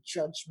have the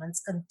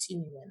judgments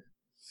continuing,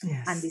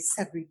 and the yes.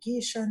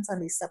 segregations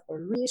and the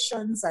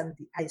separations and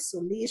the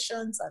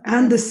isolations and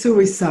And the everything.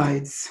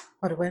 suicides.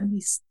 But when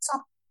we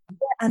stop,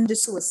 and the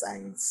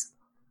suicides,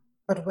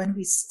 but when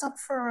we stop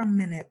for a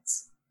minute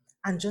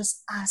and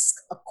just ask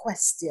a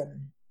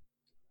question,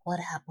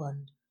 what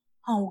happened?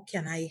 How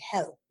can I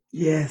help?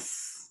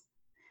 Yes.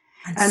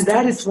 And And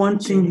that stop is one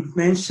thing judging, you've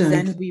mentioned.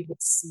 then we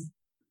would see.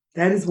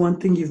 That is one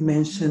thing you've Mhm.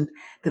 mentioned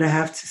that I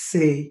have to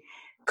say.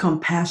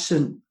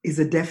 Compassion is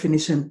a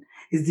definition.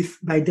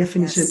 by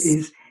definition Yes.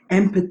 is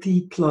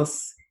empathy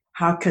plus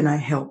how can I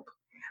help.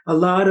 A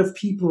lot of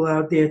people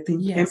out there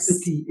think Yes.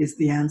 empathy is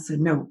the answer.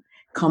 No,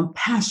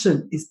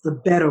 compassion is the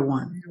better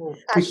one, No.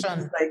 because it's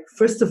Passion. like,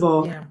 first of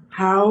all, Yeah.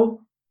 how,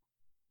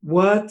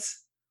 what,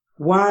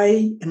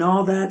 why, and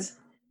all that.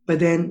 But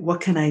then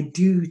what can I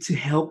do to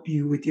help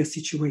you with your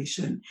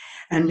situation?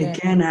 And Yeah.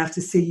 again, I have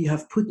to say, you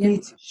have put Yeah. me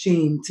to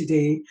shame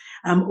today.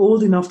 I'm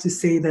old enough to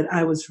say that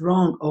I was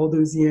wrong all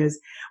those years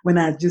when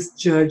I just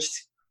judged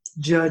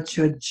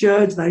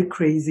like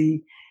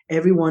crazy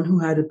everyone who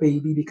had a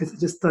baby, because I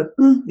just thought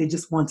they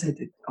just wanted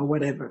it or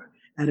whatever.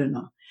 I don't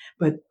know.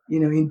 But,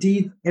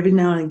 indeed, every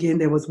now and again,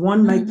 there was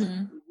one like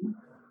Mm-hmm. Yeah.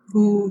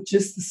 who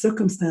just the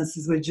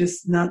circumstances were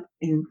just not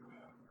in.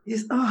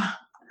 Is I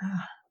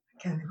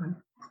can't even.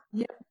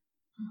 Yeah.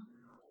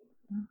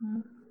 Mm-hmm.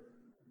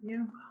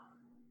 Yeah.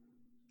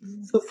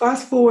 Yeah. So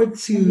fast forward And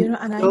to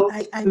and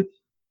adulthood.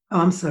 Oh,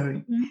 I'm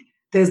sorry. Mhm.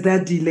 There's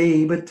that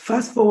delay, but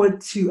fast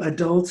forward to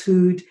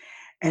adulthood,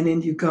 and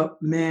then you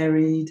got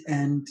married,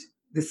 and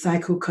the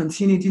cycle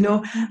continued.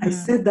 I Mhm.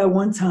 said that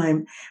one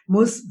time,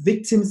 most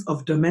victims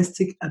of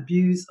domestic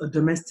abuse or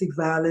domestic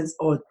violence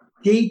or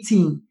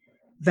dating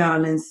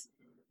violence,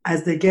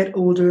 as they get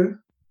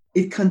older,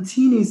 it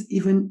continues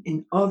even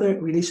in other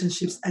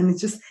relationships, and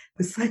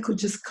the cycle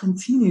just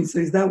continues. So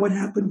is that what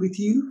happened with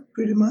you,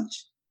 pretty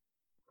much?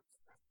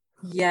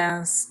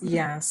 Yes,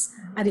 yes.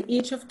 At the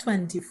age of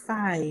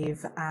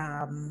 25,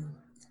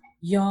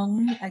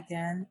 young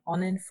again,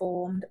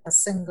 uninformed, a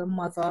single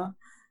mother,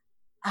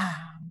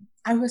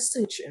 I was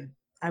searching.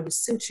 I was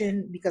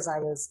searching because I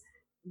was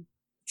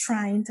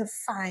trying to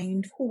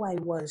find who I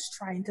was,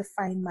 trying to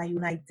find my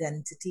own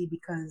identity,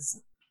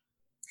 because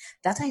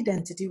that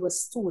identity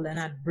was stolen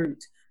at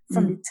birth.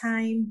 From Mm. the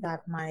time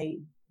that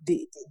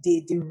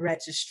the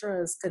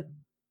registrars could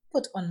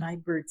put on my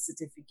birth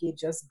certificate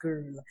just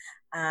girl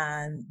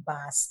and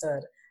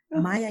bastard,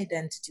 Oh. my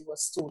identity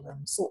was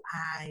stolen. So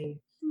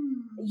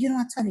Mm.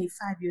 at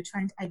 25,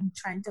 I'm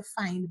trying to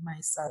find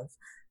myself.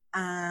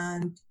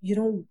 And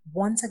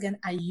once again,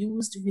 I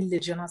used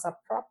religion as a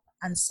prop.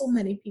 And so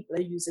many people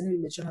are using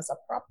religion as a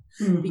prop,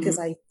 Mhm. because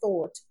I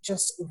thought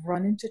just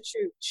running to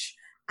church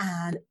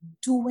and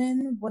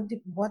doing what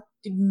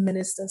the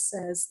minister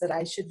says that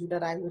I should do,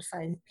 that I would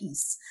find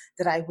peace,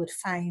 that I would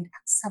find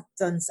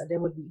acceptance, that there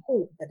would be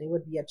hope, that there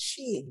would be a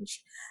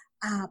change.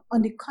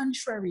 On the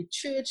contrary,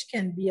 church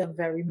can be a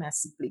very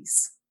messy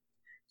place.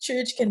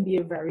 Church can be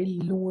a very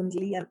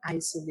lonely and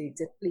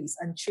isolated place,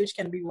 and church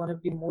can be one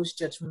of the most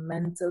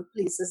judgmental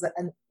places that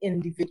an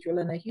individual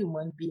and a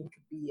human being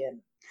could be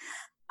in.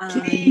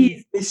 And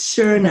Please, Miss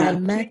when I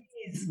Sherna, met,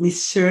 please,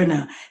 Miss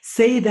Sherna,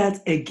 say that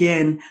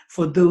again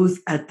for those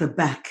at the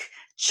back.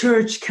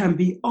 Church can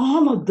be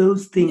all of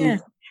those things, yeah,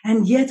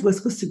 and yet we're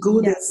supposed to go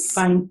there to yes,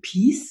 find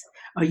peace.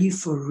 Are you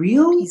for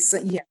real? peace,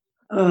 yeah,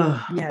 Ugh.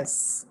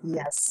 yes,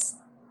 yes,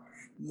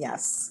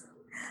 yes.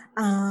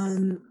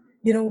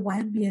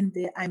 While being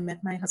there, I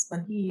met my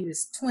husband. He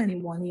is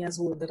 21 years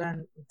older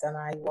than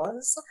I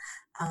was.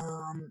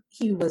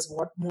 He was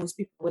what most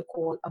people would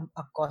call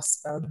a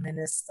gospel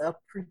minister,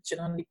 preaching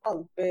on the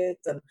pulpit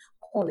and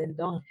calling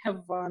down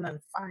heaven and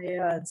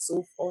fire and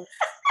so forth.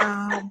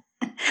 Um,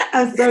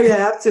 I'm sorry, I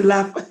have to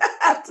laugh. I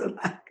have to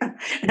laugh.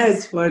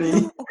 That's funny.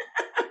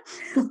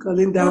 no,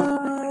 Calling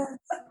down.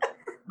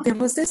 but there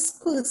was this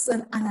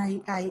person,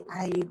 and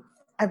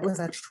I was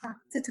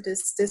attracted to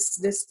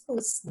this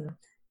person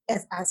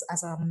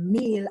as a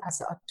male,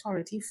 as an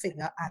authority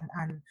figure,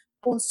 and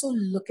also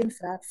looking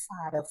for that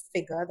father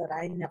figure that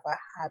I never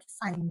had,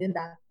 finding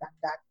that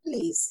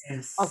place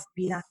of Yes.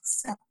 being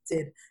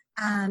accepted,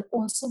 and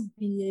also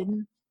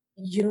being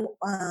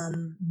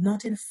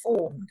not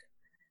informed.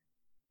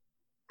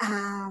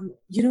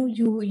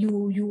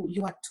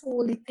 You are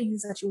told the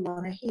things that you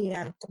want to hear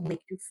and to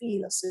make you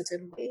feel a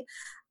certain way.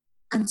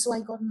 And so I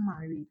got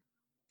married,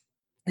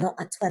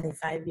 at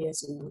 25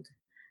 years old.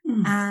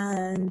 Mm.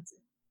 And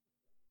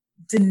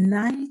the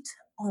night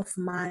of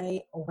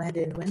my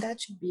wedding, when that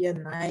should be a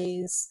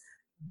nice,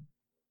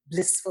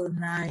 blissful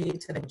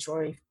night and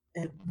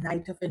a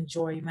night of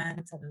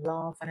enjoyment and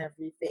love and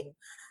everything,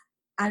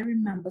 I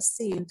remember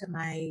saying to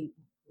my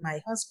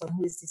husband,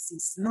 who is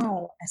deceased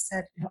now, I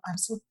said, I'm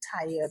so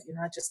tired,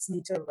 I just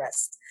need to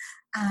rest.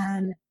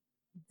 And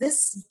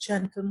this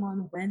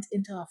gentleman went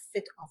into a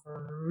fit of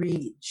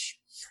rage.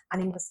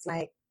 And he was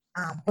like,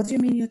 what do you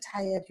mean you're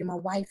tired? You're my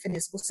wife and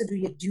you're supposed to do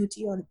your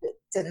duty on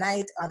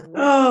tonight on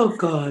what? Oh,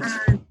 God.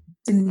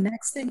 And the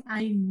next thing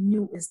I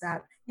knew is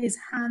that his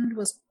hand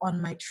was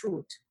on my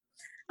throat,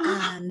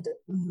 and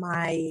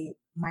my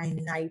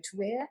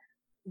nightwear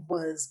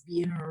was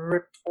being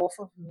ripped off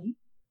of me,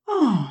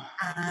 Oh,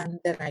 and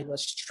then I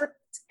was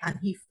stripped, and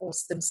he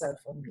forced himself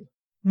on me.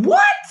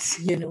 what?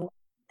 You know,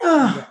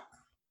 yeah, Oh,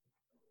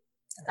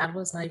 that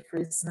was my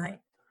first night.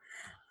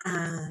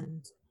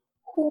 And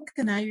who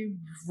can I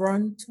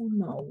run to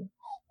now?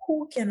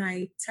 Who can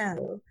I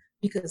tell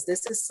because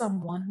this is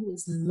someone who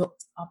is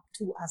looked up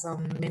to as a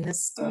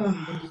minister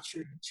in the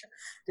church.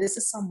 This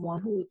is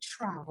someone who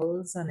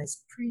travels and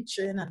is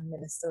preaching and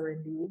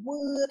ministering the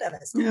word and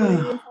is Yeah.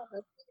 praying for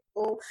the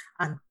people.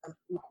 And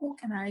who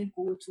can I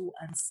go to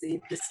and say,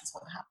 this is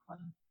what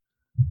happened?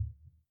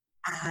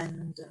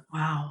 And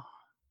Wow.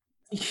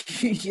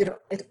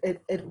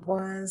 it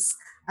was,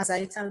 as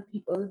I tell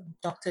people,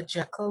 Dr.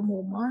 Jekyll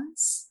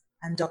moments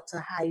and Dr.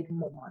 Hyde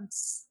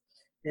moments.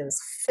 There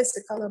was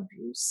physical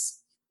abuse.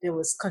 There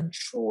was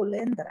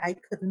controlling that I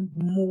couldn't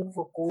move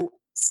or go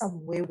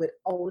somewhere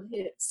without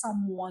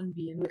someone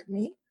being with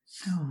me.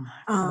 Oh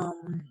my God.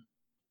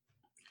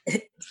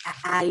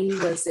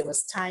 There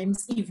was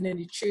times even in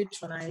the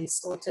church when I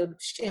sort of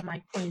share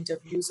my point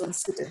of views on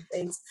certain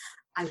things,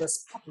 I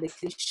was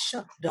publicly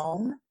shut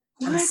down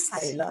and What?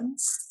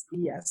 silenced.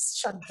 Yes,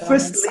 shut down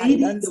First and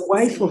lady, silenced the and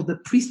wife say, of the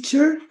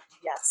preacher?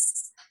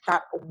 yes,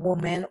 that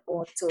woman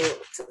ought to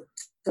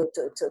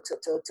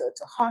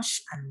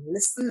hush and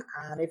listen.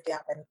 And if they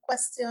have any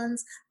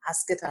questions,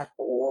 ask it at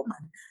home.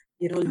 And,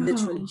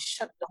 literally Oh.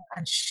 shut down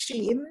and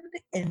shamed.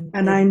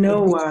 And I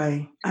know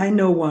why. I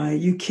know why.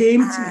 You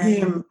came to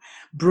him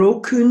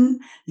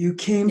broken. You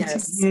came to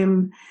yes,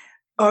 him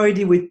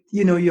already with,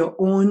 your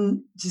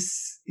own,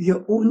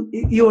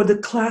 you are the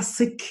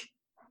classic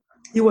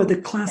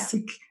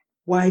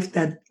wife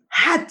that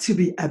had to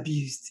be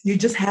abused. You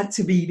just had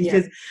to be,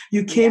 because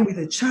you came with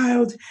a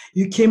child.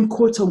 You came,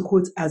 quote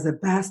unquote, as a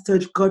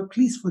bastard. God,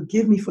 please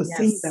forgive me for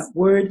saying that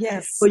word.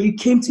 Yes. But you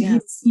came to him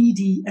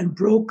needy and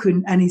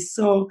broken, and he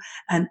saw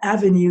an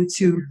avenue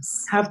to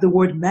have the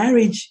word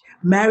marriage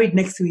married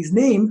next to his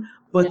name,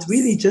 but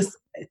really just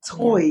a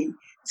toy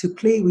to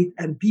play with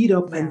and beat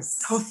up and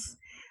toss.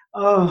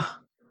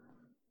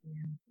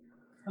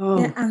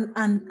 Yeah,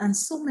 and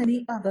so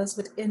many others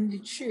within the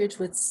church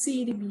would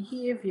see the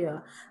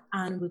behavior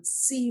and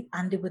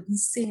they wouldn't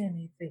say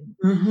anything.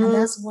 Mm-hmm. And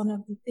that's one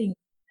of the things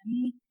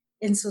we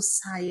in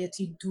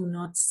society do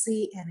not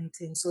say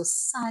anything. So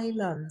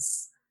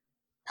silence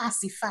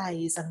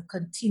pacifies and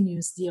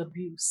continues the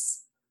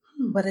abuse.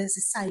 But there's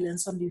the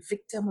silence from the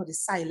victim or the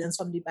silence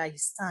from the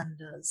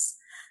bystanders.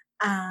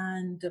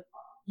 And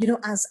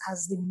as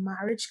the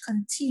marriage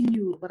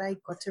continued, what I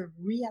got to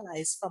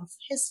realize from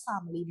his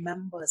family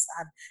members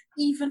and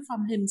even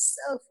from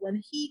himself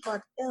when he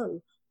got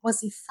ill was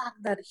the fact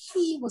that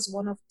he was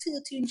one of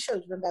 13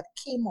 children that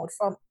came out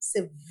from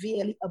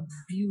severely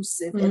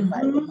abusive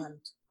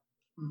environment.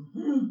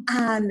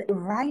 And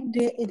right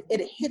there,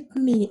 it hit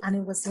me, and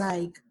it was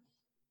like,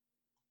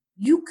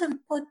 you can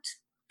put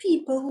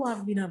people who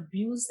have been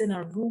abused in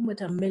a room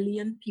with 1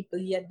 million people,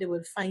 yet they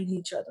will find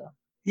each other.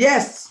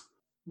 Yes.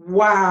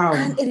 Wow.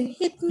 And it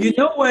hit me. You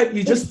know what?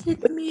 You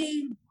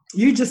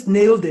just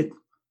nailed it.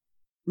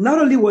 Not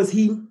only was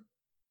he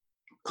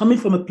coming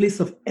from a place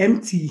of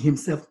empty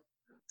himself,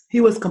 he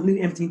was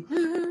completely empty.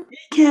 Mm-hmm. He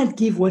can't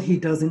give what he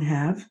doesn't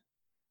have.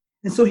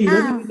 And so he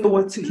doesn't even know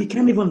what to, he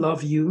can't even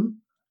love you.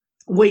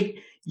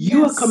 Wait,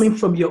 you are coming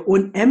from your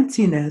own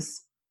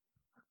emptiness.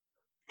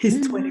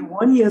 He's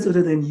 21 years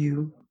older than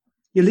you.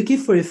 You're looking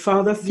for a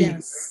father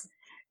figure.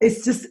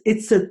 It's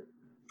the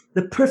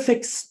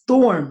perfect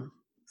storm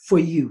for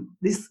you.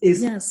 This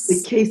is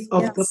the case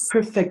of the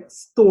perfect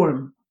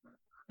storm.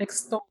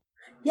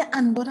 Yeah,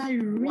 and what I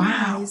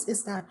realized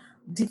is that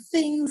the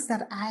things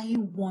that I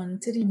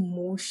wanted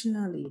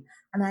emotionally,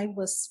 and I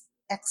was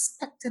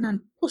expecting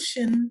and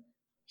pushing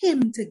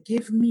him to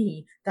give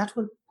me, that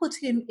will put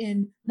him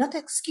in, not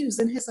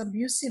excusing his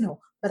abuse,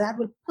 but that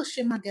will push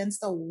him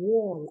against a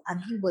wall,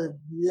 and he will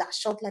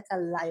lash out like a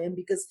lion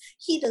because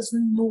he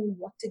doesn't know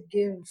what to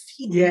give.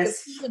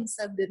 Because he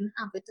himself didn't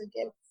have it to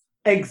give.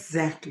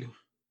 Exactly.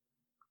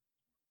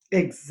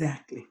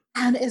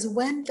 And it's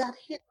when that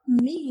hit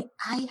me,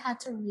 I had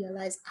to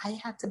realize I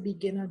had to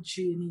begin a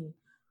journey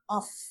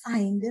of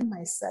finding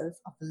myself,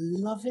 of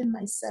loving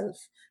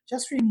myself,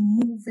 just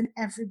removing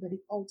everybody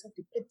out of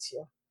the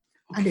picture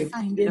and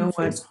finding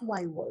first who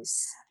I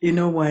was. You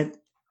know what,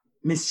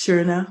 Miss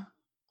Sherna,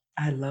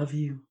 I love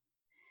you.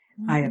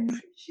 I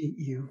appreciate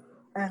you.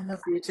 I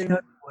love you too. You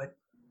know what?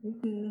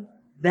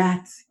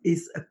 That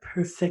is a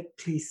perfect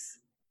place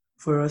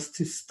for us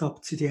to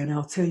stop today, and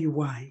I'll tell you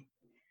why.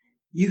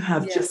 You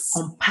have just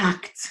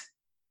unpacked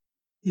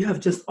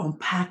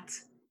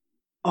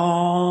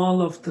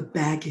all of the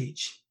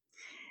baggage.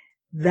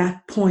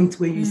 That point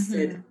where you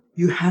said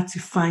you had to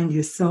find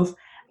yourself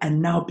and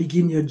now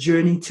begin your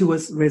journey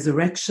towards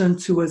resurrection,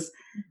 towards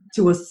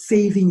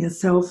saving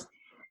yourself.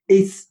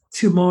 It's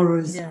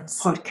tomorrow's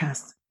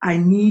podcast. I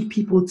need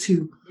people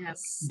to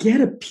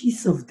get a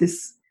piece of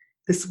this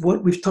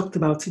what we've talked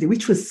about today,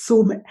 which was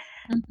so we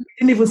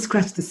didn't even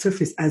scratch the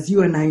surface, as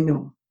you and I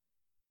know.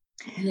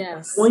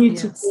 I want you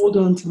to hold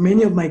on to.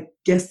 Many of my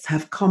guests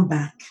have come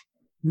back.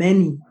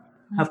 Many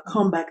have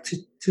come back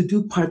to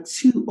do part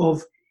 2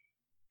 of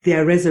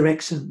their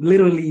resurrection.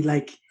 Literally,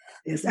 like,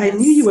 yes. I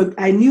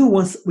knew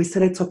once we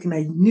started talking,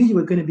 I knew you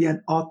were going to be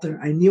an author.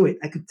 I knew it.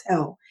 I could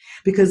tell,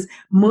 because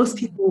most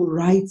people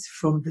write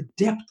from the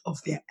depth of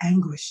their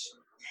anguish.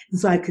 And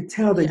so I could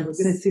tell that you were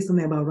going to say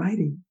something about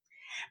writing.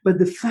 But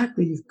the fact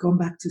that you've gone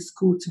back to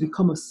school to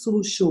become a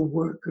social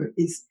worker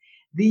is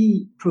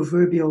the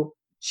proverbial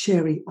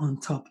cherry on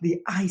top,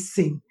 the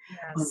icing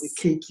on the Yes.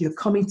 cake. You're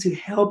coming to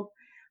help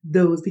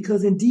those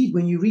because indeed,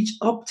 when you reach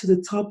up to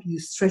the top, you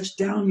stretch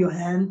down your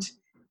hand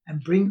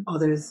and bring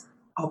others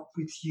up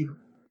with you.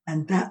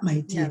 And that,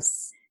 my dear,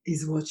 Yes.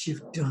 is what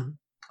you've done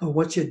or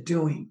what you're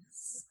doing.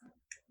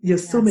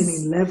 There's so many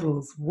Yes.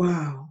 levels.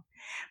 Wow.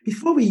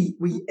 Before we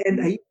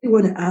end, I really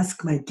want to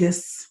ask my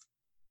guests,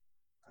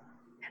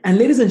 and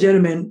ladies and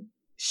gentlemen,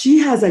 she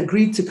has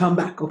agreed to come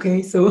back.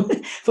 Okay. So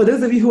for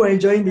those of you who are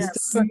enjoying this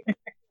Yes. story,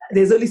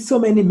 there's only so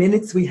many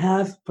minutes we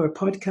have per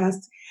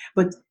podcast.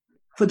 But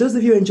for those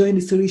of you enjoying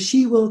the story,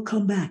 she will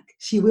come back.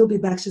 She will be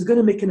back. She's going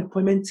to make an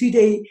appointment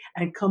today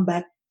and come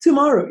back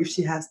tomorrow if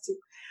she has to.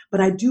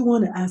 But I do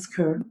want to ask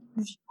her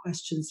a few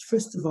questions.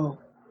 First of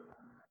all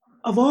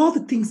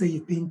the things that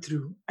you've been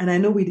through, and I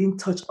know we didn't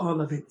touch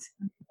all of it,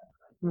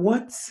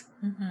 what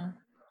Mm-hmm.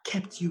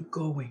 kept you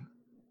going?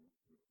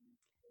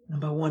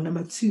 Number one.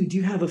 Number two, do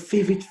you have a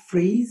favorite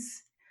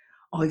phrase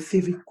or a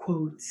favorite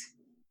quote?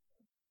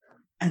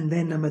 And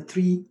then number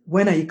three,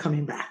 when are you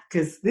coming back?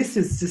 Because this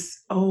is just,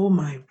 oh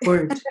my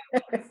word.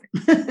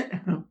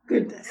 Oh,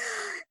 goodness.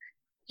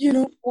 You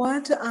know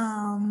what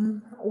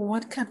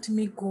kept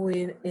me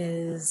going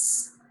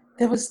is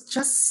there was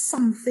just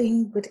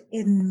something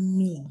within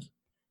me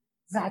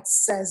that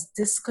says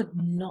this could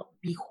not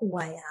be who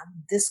I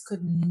am. This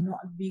could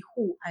not be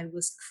who I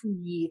was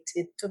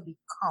created to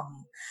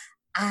become.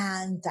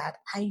 And that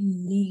I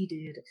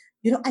needed,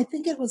 I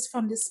think it was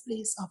from this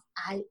place of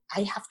I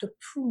have to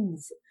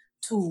prove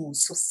to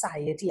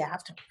society, I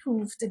have to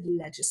prove to the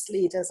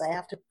legislators, I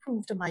have to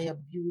prove to my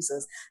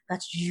abusers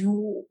that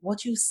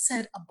what you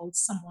said about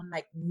someone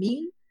like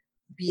me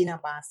being a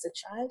bastard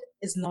child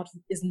is not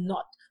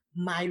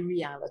my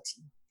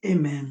reality.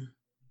 Amen.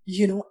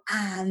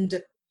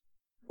 And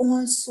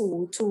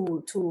also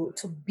to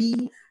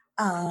be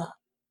a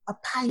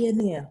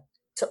pioneer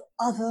to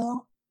other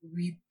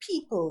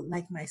people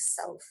like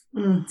myself,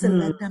 to Hmm.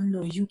 let them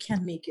know you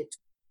can make it.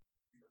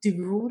 The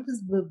road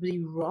will be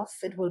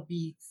rough, it will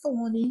be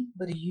thorny,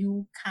 but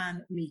you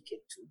can make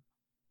it too.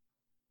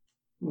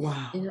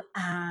 Wow.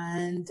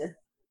 And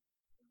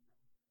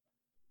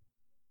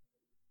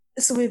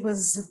so it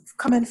was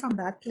coming from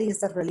that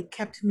place that really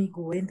kept me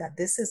going, that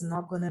this is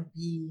not going to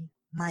be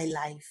my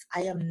life.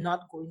 I am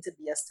not going to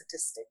be a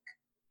statistic.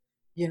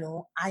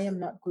 I am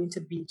not going to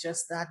be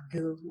just that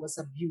girl who was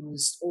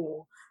abused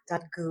or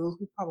that girl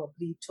who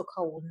probably took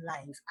her own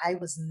life. I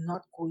was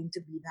not going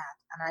to be that.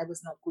 And I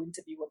was not going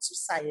to be what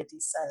society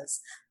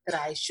says that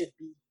I should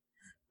be.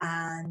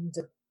 And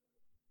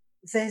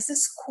there's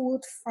this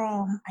quote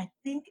from, I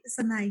think it's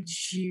a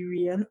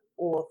Nigerian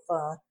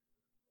author.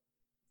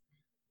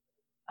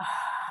 I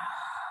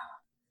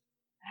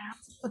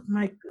have to put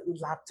my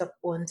laptop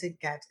on to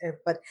get it,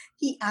 but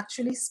he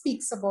actually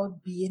speaks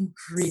about being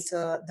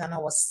greater than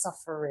our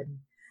suffering.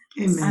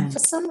 And Amen. for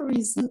some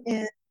reason,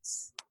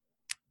 it's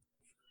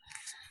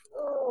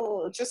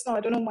just now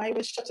I don't know why it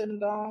was shutting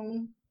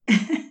down.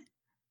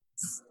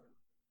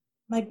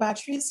 My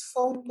battery is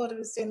full, but it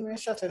was saying we're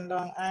shutting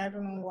down. I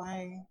don't know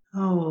why.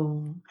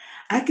 Oh,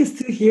 I can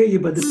still hear you,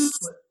 but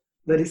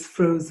it's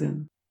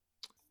frozen.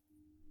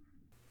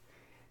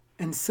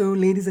 And so,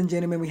 ladies and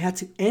gentlemen, we had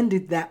to end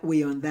it that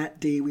way on that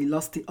day. We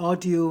lost the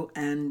audio,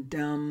 and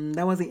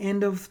that was the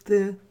end of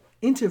the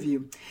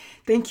interview.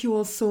 Thank you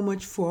all so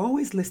much for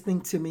always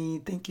listening to me.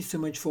 Thank you so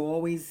much for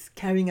always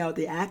carrying out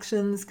the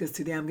actions, because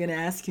today I'm going to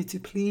ask you to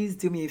please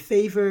do me a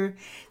favor.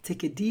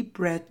 Take a deep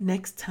breath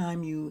next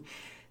time you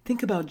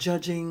think about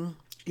judging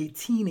a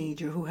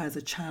teenager who has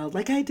a child,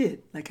 like I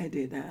did,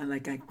 and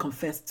like I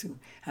confessed to.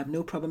 I have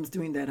no problems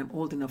doing that. I'm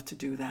old enough to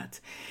do that.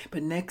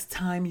 But next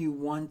time you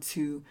want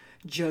to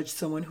judge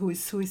someone who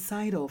is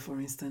suicidal, for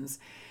instance,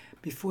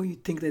 before you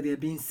think that they're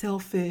being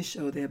selfish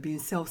or they're being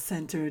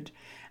self-centered,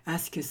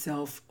 ask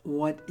yourself,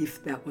 what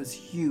if that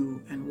was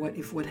you? And what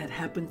if what had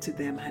happened to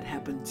them had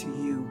happened to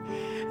you?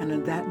 And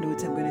on that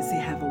note, I'm going to say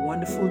have a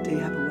wonderful day,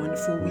 have a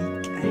wonderful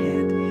week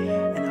ahead,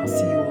 and I'll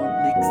see you all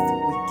next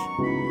week.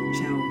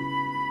 Ciao.